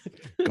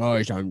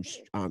 Guys,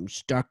 I'm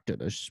stuck to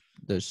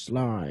the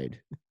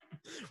slide.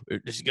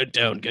 Just get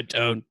down, get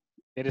down.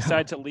 They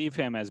decided to leave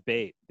him as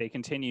bait. They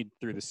continued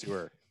through the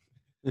sewer.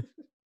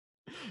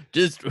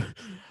 Just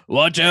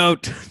watch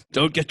out.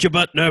 Don't get your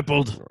butt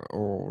nurpled.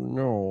 Oh,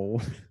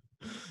 no.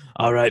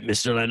 All right,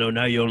 Mr. Leno,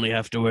 now you only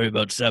have to worry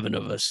about 7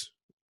 of us.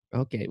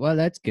 Okay, well,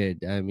 that's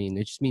good. I mean,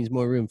 it just means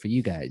more room for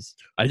you guys.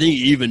 I think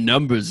even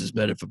numbers is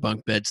better for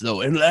bunk beds,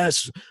 though,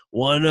 unless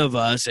one of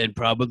us, and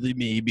probably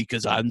me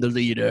because I'm the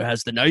leader,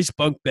 has the nice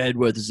bunk bed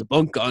where there's a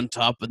bunk on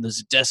top and there's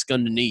a desk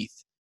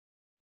underneath.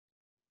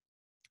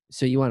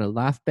 So you want a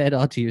loft bed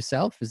all to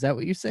yourself? Is that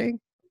what you're saying?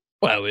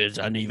 Well, it's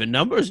uneven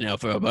numbers now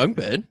for a bunk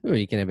bed. Or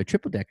you can have a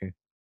triple-decker.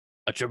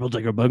 A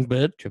triple-decker bunk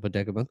bed?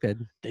 Triple-decker bunk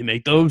bed. They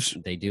make those?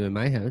 They do in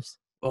my house.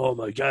 Oh,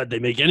 my God, they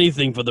make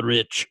anything for the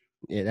rich.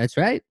 Yeah, that's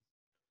right.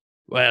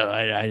 Well,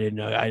 I didn't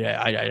know.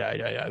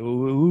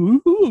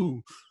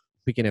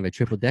 We can have a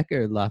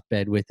triple-decker loft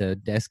bed with a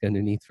desk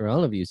underneath for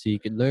all of you so you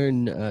can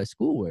learn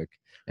schoolwork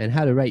and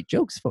how to write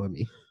jokes for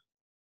me.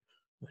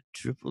 A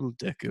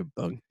triple-decker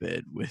bunk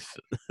bed with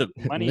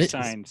Money Lit-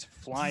 signs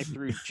fly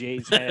through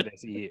Jay's head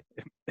as he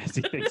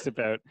thinks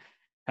about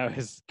how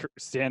his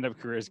stand-up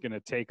career is going to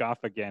take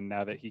off again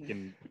now that he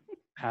can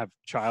have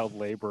child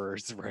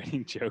laborers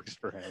writing jokes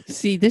for him.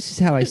 See, this is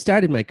how I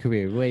started my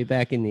career way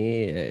back in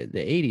the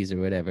 80s or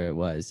whatever it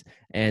was.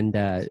 And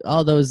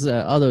all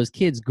those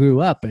kids grew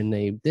up and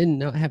they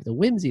didn't have the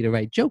whimsy to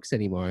write jokes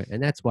anymore.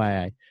 And that's why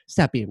I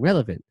stopped being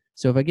relevant.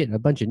 So if I get a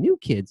bunch of new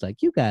kids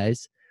like you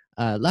guys,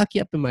 lock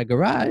you up in my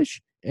garage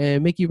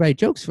and make you write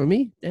jokes for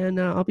me, then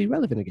I'll be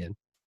relevant again.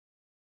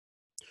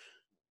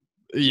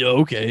 Yeah,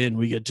 okay, and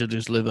we get to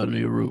just live under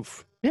your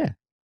roof. Yeah.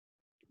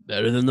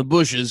 Better than the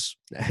bushes.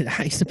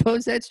 I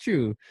suppose that's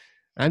true.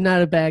 I'm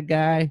not a bad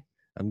guy.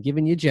 I'm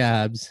giving you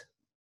jobs.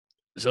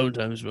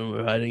 Sometimes when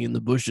we're hiding in the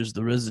bushes,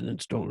 the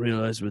residents don't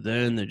realize we're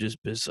there and they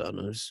just piss on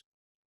us.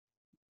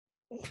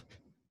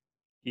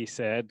 He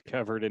said,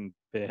 covered in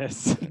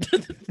piss.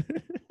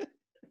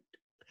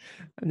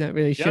 I'm not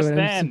really sure. Just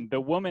then, the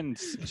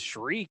woman's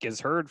shriek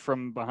is heard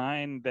from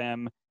behind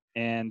them,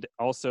 and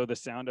also the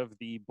sound of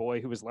the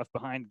boy who was left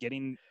behind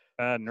getting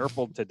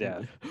nurpled to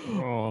death.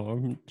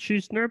 Oh,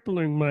 she's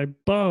nurpling my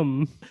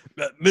bum.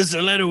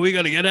 Mr. Leno, we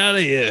gotta get out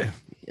of here.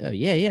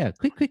 Yeah.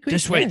 Quick.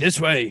 This way, yeah. this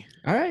way.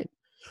 All right.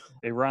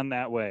 They run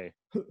that way.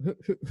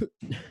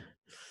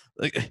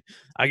 Like,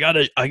 I got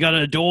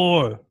a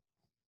door.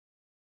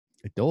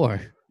 A door.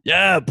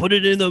 Yeah, put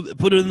it in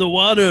the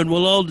water, and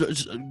we'll all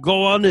just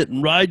go on it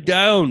and ride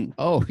down.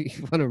 Oh, you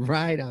want to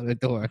ride on a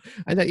door?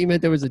 I thought you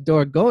meant there was a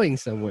door going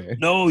somewhere.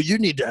 No, you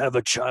need to have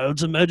a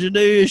child's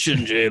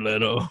imagination, Jay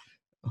Leno.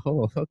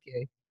 Oh,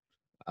 okay.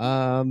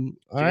 All Jay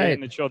right.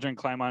 and the children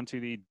climb onto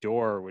the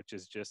door, which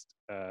is just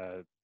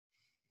a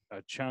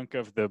chunk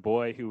of the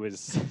boy who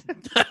was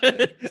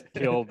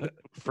killed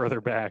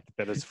further back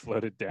that has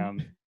floated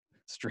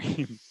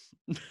downstream.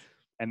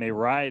 And they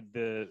ride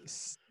the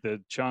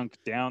chunk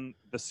down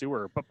the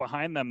sewer. But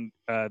behind them,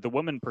 the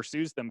woman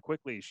pursues them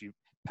quickly. She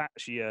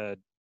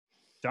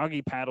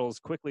doggy paddles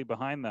quickly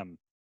behind them.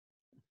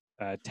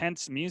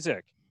 Tense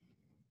music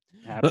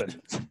happens.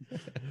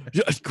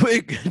 Just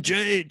quick,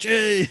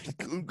 Jay,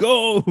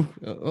 go.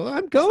 Oh,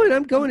 I'm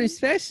going as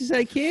fast as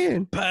I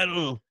can.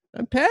 Paddle.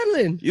 I'm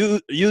paddling. You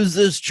use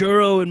this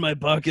churro in my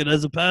pocket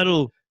as a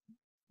paddle.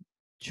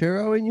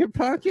 Churro in your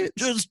pocket?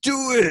 Just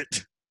do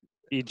it.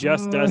 He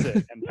just does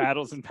it and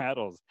paddles and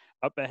paddles.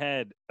 Up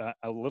ahead,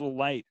 a little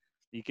light.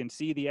 You can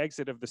see the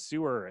exit of the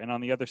sewer, and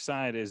on the other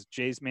side is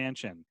Jay's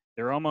mansion.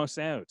 They're almost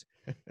out.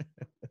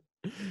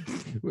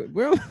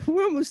 We're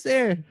almost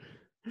there.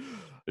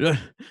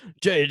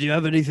 Jay, do you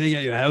have anything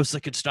at your house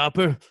that could stop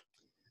her?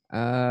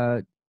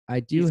 I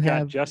do He's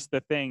have got just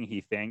the thing,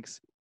 he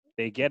thinks.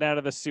 They get out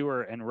of the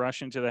sewer and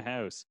rush into the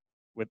house.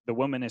 With the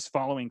woman is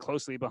following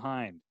closely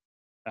behind.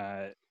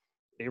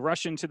 They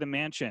rush into the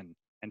mansion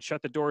and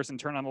shut the doors and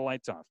turn on the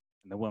lights off.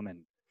 And the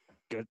woman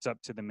gets up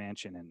to the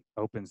mansion and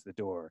opens the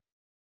door.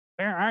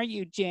 Where are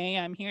you, Jay?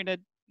 I'm here to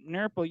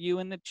nurple you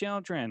and the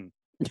children.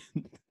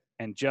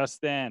 And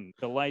just then,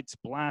 the lights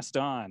blast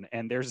on,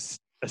 and there's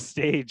a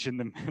stage in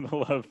the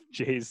middle of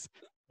Jay's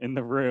in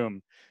the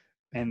room.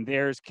 And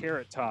there's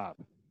Carrot Top.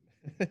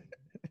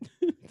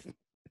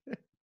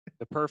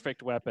 The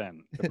perfect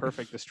weapon, the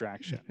perfect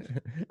distraction.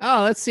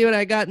 Oh, let's see what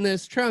I got in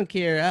this trunk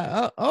here.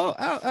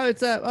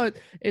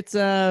 It's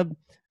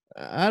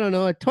I don't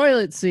know, a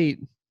toilet seat.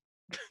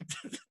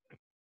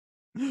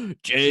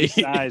 Jay,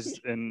 She sighs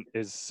and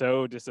is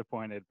so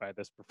disappointed by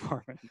this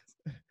performance.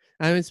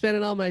 I've been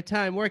spending all my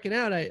time working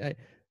out. I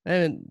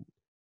haven't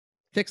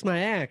fixed my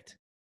act.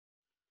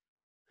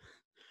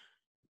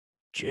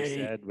 He Jay,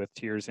 said with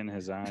tears in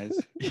his eyes.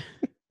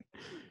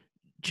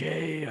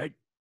 Jay,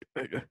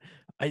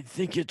 I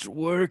think it's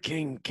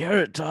working.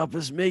 Carrot Top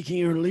is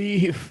making her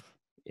leave.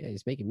 Yeah,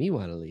 he's making me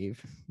want to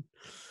leave.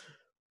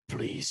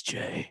 Please,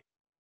 Jay.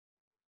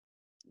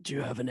 Do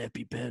you have an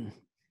EpiPen?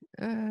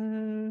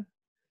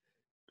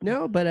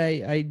 No, but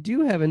I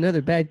do have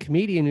another bad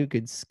comedian who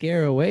could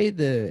scare away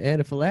the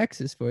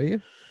anaphylaxis for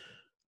you.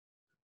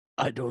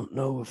 I don't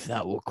know if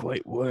that will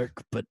quite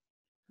work, but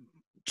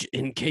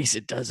in case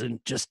it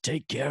doesn't, just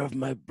take care of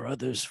my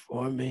brothers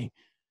for me.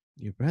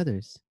 Your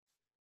brothers?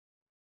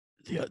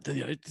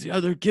 The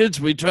other kids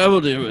we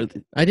traveled here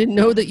with. I didn't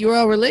know that you were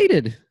all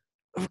related.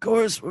 Of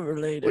course we're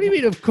related. What do you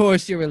mean, of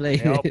course you're They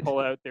all related? pull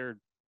out their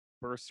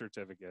birth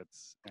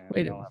certificates and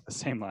Wait they a- all have the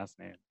same last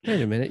name.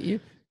 Wait a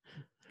minute.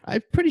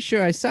 I'm pretty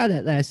sure I saw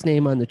that last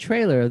name on the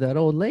trailer of that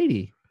old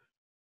lady.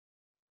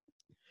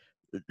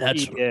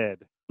 That's He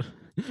did.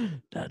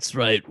 That's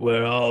right.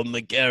 We're all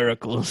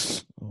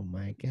McGarricles. Oh,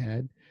 my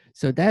God.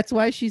 So that's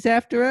why she's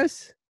after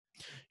us?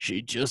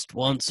 She just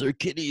wants her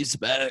kitties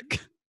back.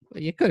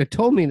 Well, you could have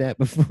told me that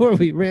before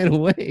we ran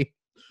away.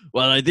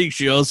 Well, I think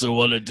she also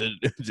wanted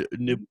to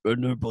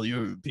nipple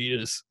your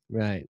penis.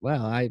 Right.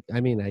 Well, I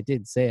mean, I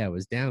did say I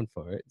was down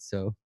for it,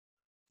 so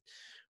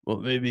Well,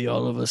 maybe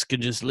all of us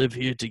can just live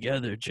here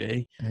together,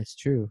 Jay. that's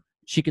true.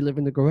 She could live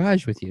in the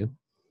garage with you.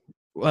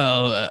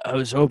 Well, I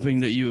was hoping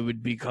that you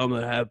would become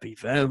a happy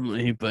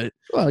family, but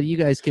Well, you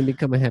guys can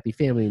become a happy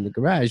family in the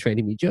garage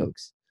writing me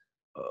jokes.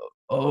 oh,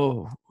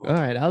 All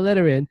right, I'll let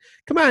her in.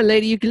 Come on,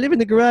 lady. You can live in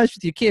the garage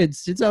with your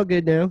kids. It's all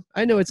good now.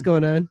 I know what's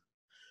going on.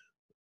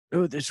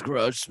 oh, this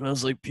garage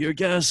smells like pure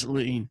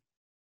gasoline.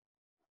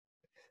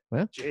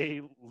 Jay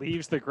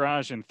leaves the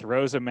garage and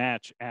throws a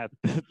match at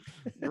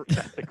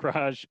the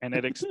garage, and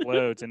it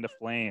explodes into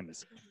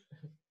flames,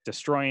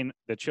 destroying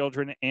the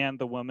children and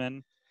the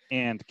woman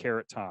and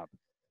Carrot Top.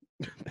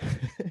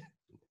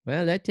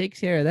 Well, that takes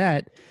care of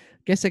that.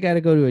 Guess I got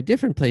to go to a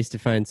different place to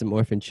find some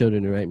orphan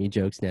children to write me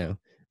jokes now.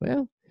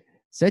 Well,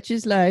 such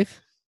is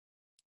life.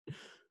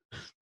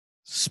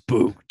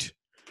 Spooked.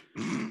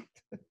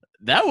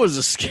 That was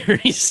a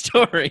scary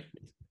story.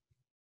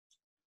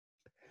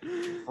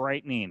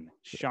 Frightening,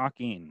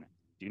 shocking.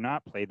 Do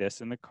not play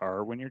this in the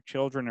car when your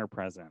children are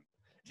present.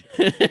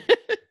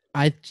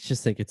 I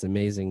just think it's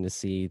amazing to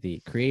see the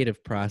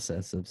creative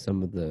process of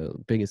some of the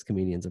biggest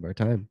comedians of our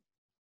time.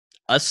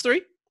 Us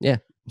three? Yeah.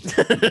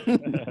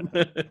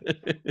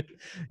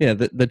 Yeah,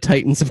 the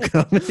titans of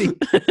comedy.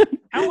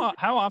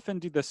 How often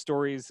do the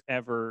stories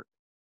ever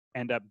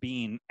end up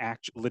being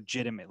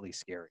legitimately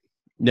scary?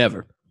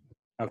 Never.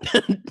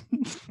 Okay.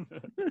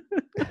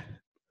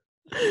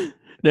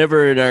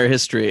 Never in our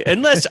history.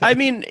 Unless, I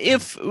mean,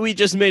 if we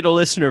just made a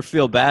listener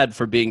feel bad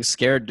for being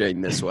scared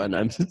during this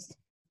one.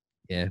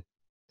 Yeah.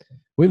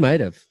 We might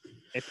have.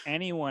 If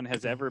anyone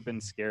has ever been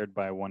scared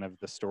by one of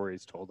the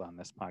stories told on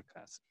this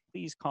podcast,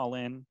 please call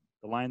in.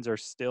 The lines are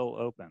still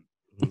open.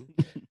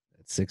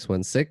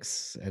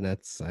 616, and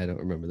I don't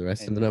remember the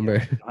rest of And the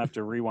number. I'll have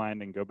to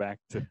rewind and go back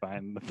to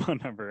find the phone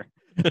number.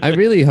 I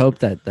really hope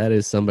that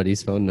is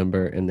somebody's phone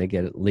number and they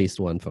get at least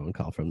one phone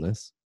call from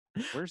this.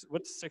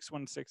 What's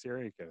 616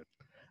 area code?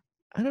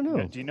 I don't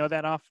know. Do you know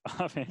that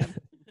offhand?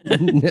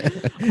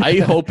 I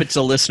hope it's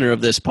a listener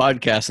of this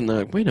podcast and they're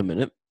like, wait a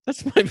minute,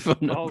 that's my phone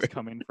Call's number.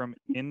 coming from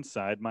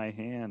inside my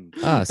hand.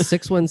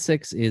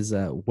 616 is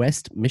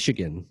West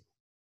Michigan.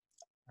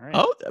 All right.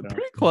 Oh, so-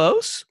 pretty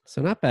close.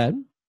 So not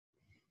bad.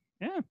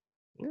 Yeah.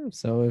 Yeah,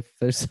 so if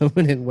there's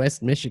someone in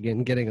West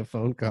Michigan getting a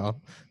phone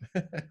call,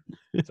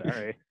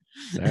 Sorry.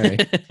 sorry.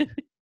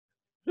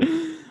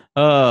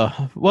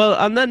 Well,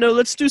 on that note,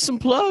 let's do some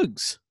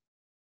plugs.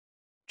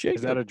 Jacob.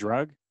 Is that a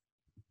drug?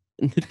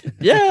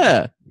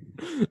 Yeah.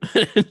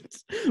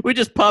 We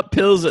just pop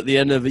pills at the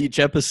end of each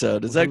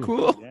episode. Is that Ooh.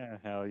 cool? Yeah,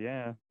 hell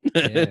yeah.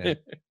 Yeah.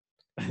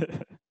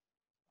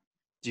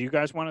 Do you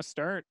guys want to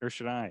start or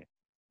should I?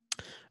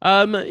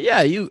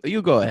 Yeah, you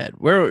go ahead.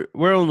 We're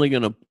only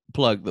gonna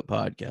plug the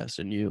podcast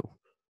and you.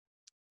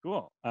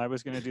 Cool. I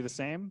was going to do the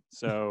same.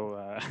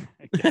 So,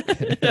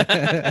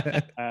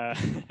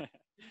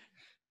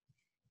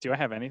 do I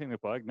have anything to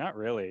plug? Not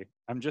really.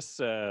 I'm just,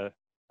 I'm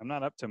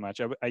not up to much.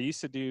 I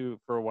used to do,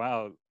 for a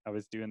while, I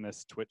was doing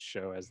this Twitch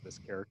show as this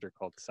character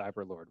called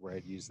Cyberlord, where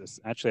I'd use this.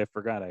 Actually, I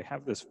forgot. I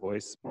have this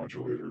voice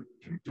modulator.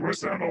 Do I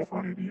sound all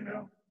funny to you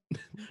now?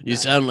 You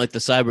sound like the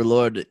Cyber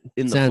Lord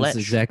in the Sounds flesh.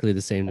 exactly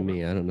the same to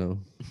me. I don't know.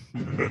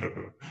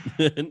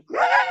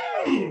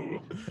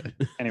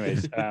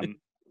 Anyways, I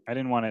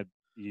didn't want to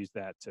use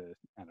that to,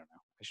 I don't know.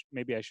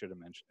 Maybe I should have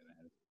mentioned it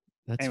ahead.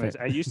 That's Anyways,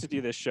 fair. I used to do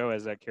this show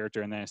as that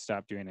character, and then I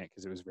stopped doing it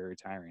because it was very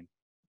tiring.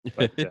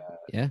 But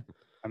Yeah.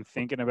 I'm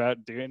thinking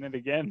about doing it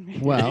again. maybe.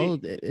 Well,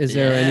 is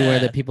there anywhere Yeah.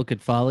 that people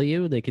could follow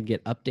you? They could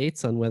get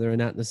updates on whether or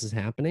not this is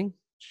happening?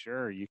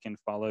 Sure, you can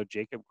follow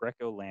Jacob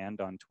Greco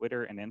Land on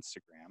Twitter and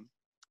Instagram.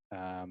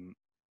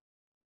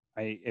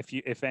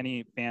 If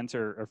any fans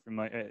are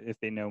familiar, if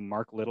they know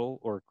Mark Little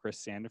or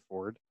Chris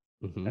Sandiford,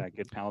 Mhm.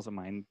 good pals of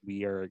mine,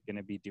 we are going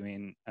to be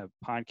doing a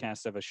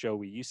podcast of a show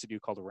we used to do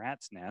called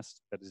Rat's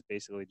Nest, that is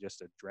basically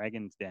just a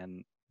Dragon's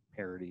Den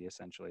parody,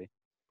 essentially.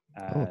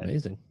 Oh,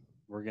 amazing.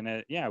 We're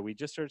gonna, we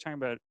just started talking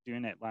about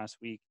doing it last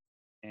week,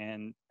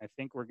 and I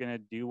think we're gonna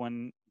do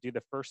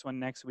the first one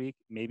next week.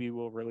 Maybe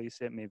we'll release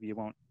it, maybe you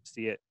won't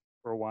see it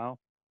for a while,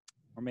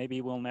 or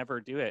maybe we'll never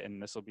do it,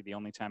 and this will be the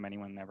only time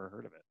anyone ever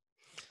heard of it.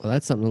 Well,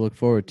 that's something to look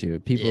forward to.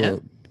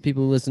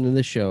 People who listen to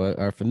this show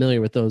are familiar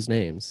with those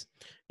names.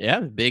 Yeah,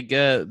 big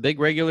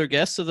regular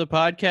guest of the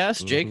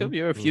podcast. Jacob,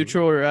 you're a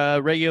future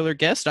regular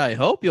guest. I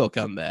hope you'll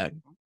come back.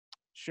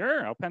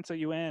 Sure, I'll pencil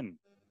you in.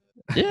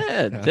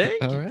 Yeah,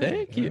 thank you. All right,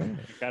 Thank you. all right.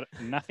 We've got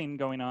nothing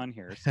going on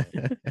here. So.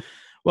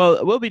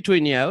 Well, we'll be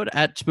tweeting you out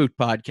at Spooked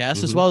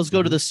Podcast, as well as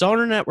go to the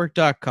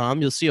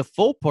sonarnetwork.com. You'll see a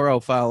full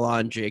profile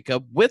on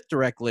Jacob with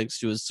direct links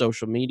to his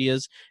social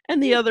medias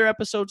and the other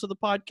episodes of the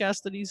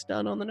podcast that he's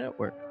done on the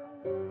network.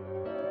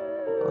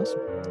 Awesome.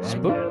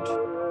 Spooked.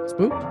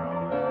 Spooked.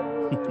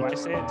 Do I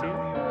say it too?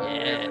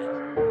 Yeah.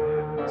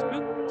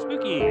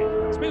 Spooky.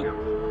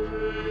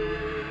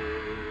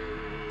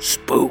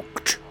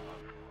 Spooked.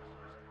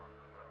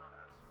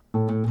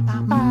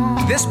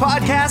 This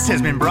podcast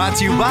has been brought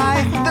to you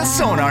by the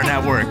Sonar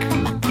Network.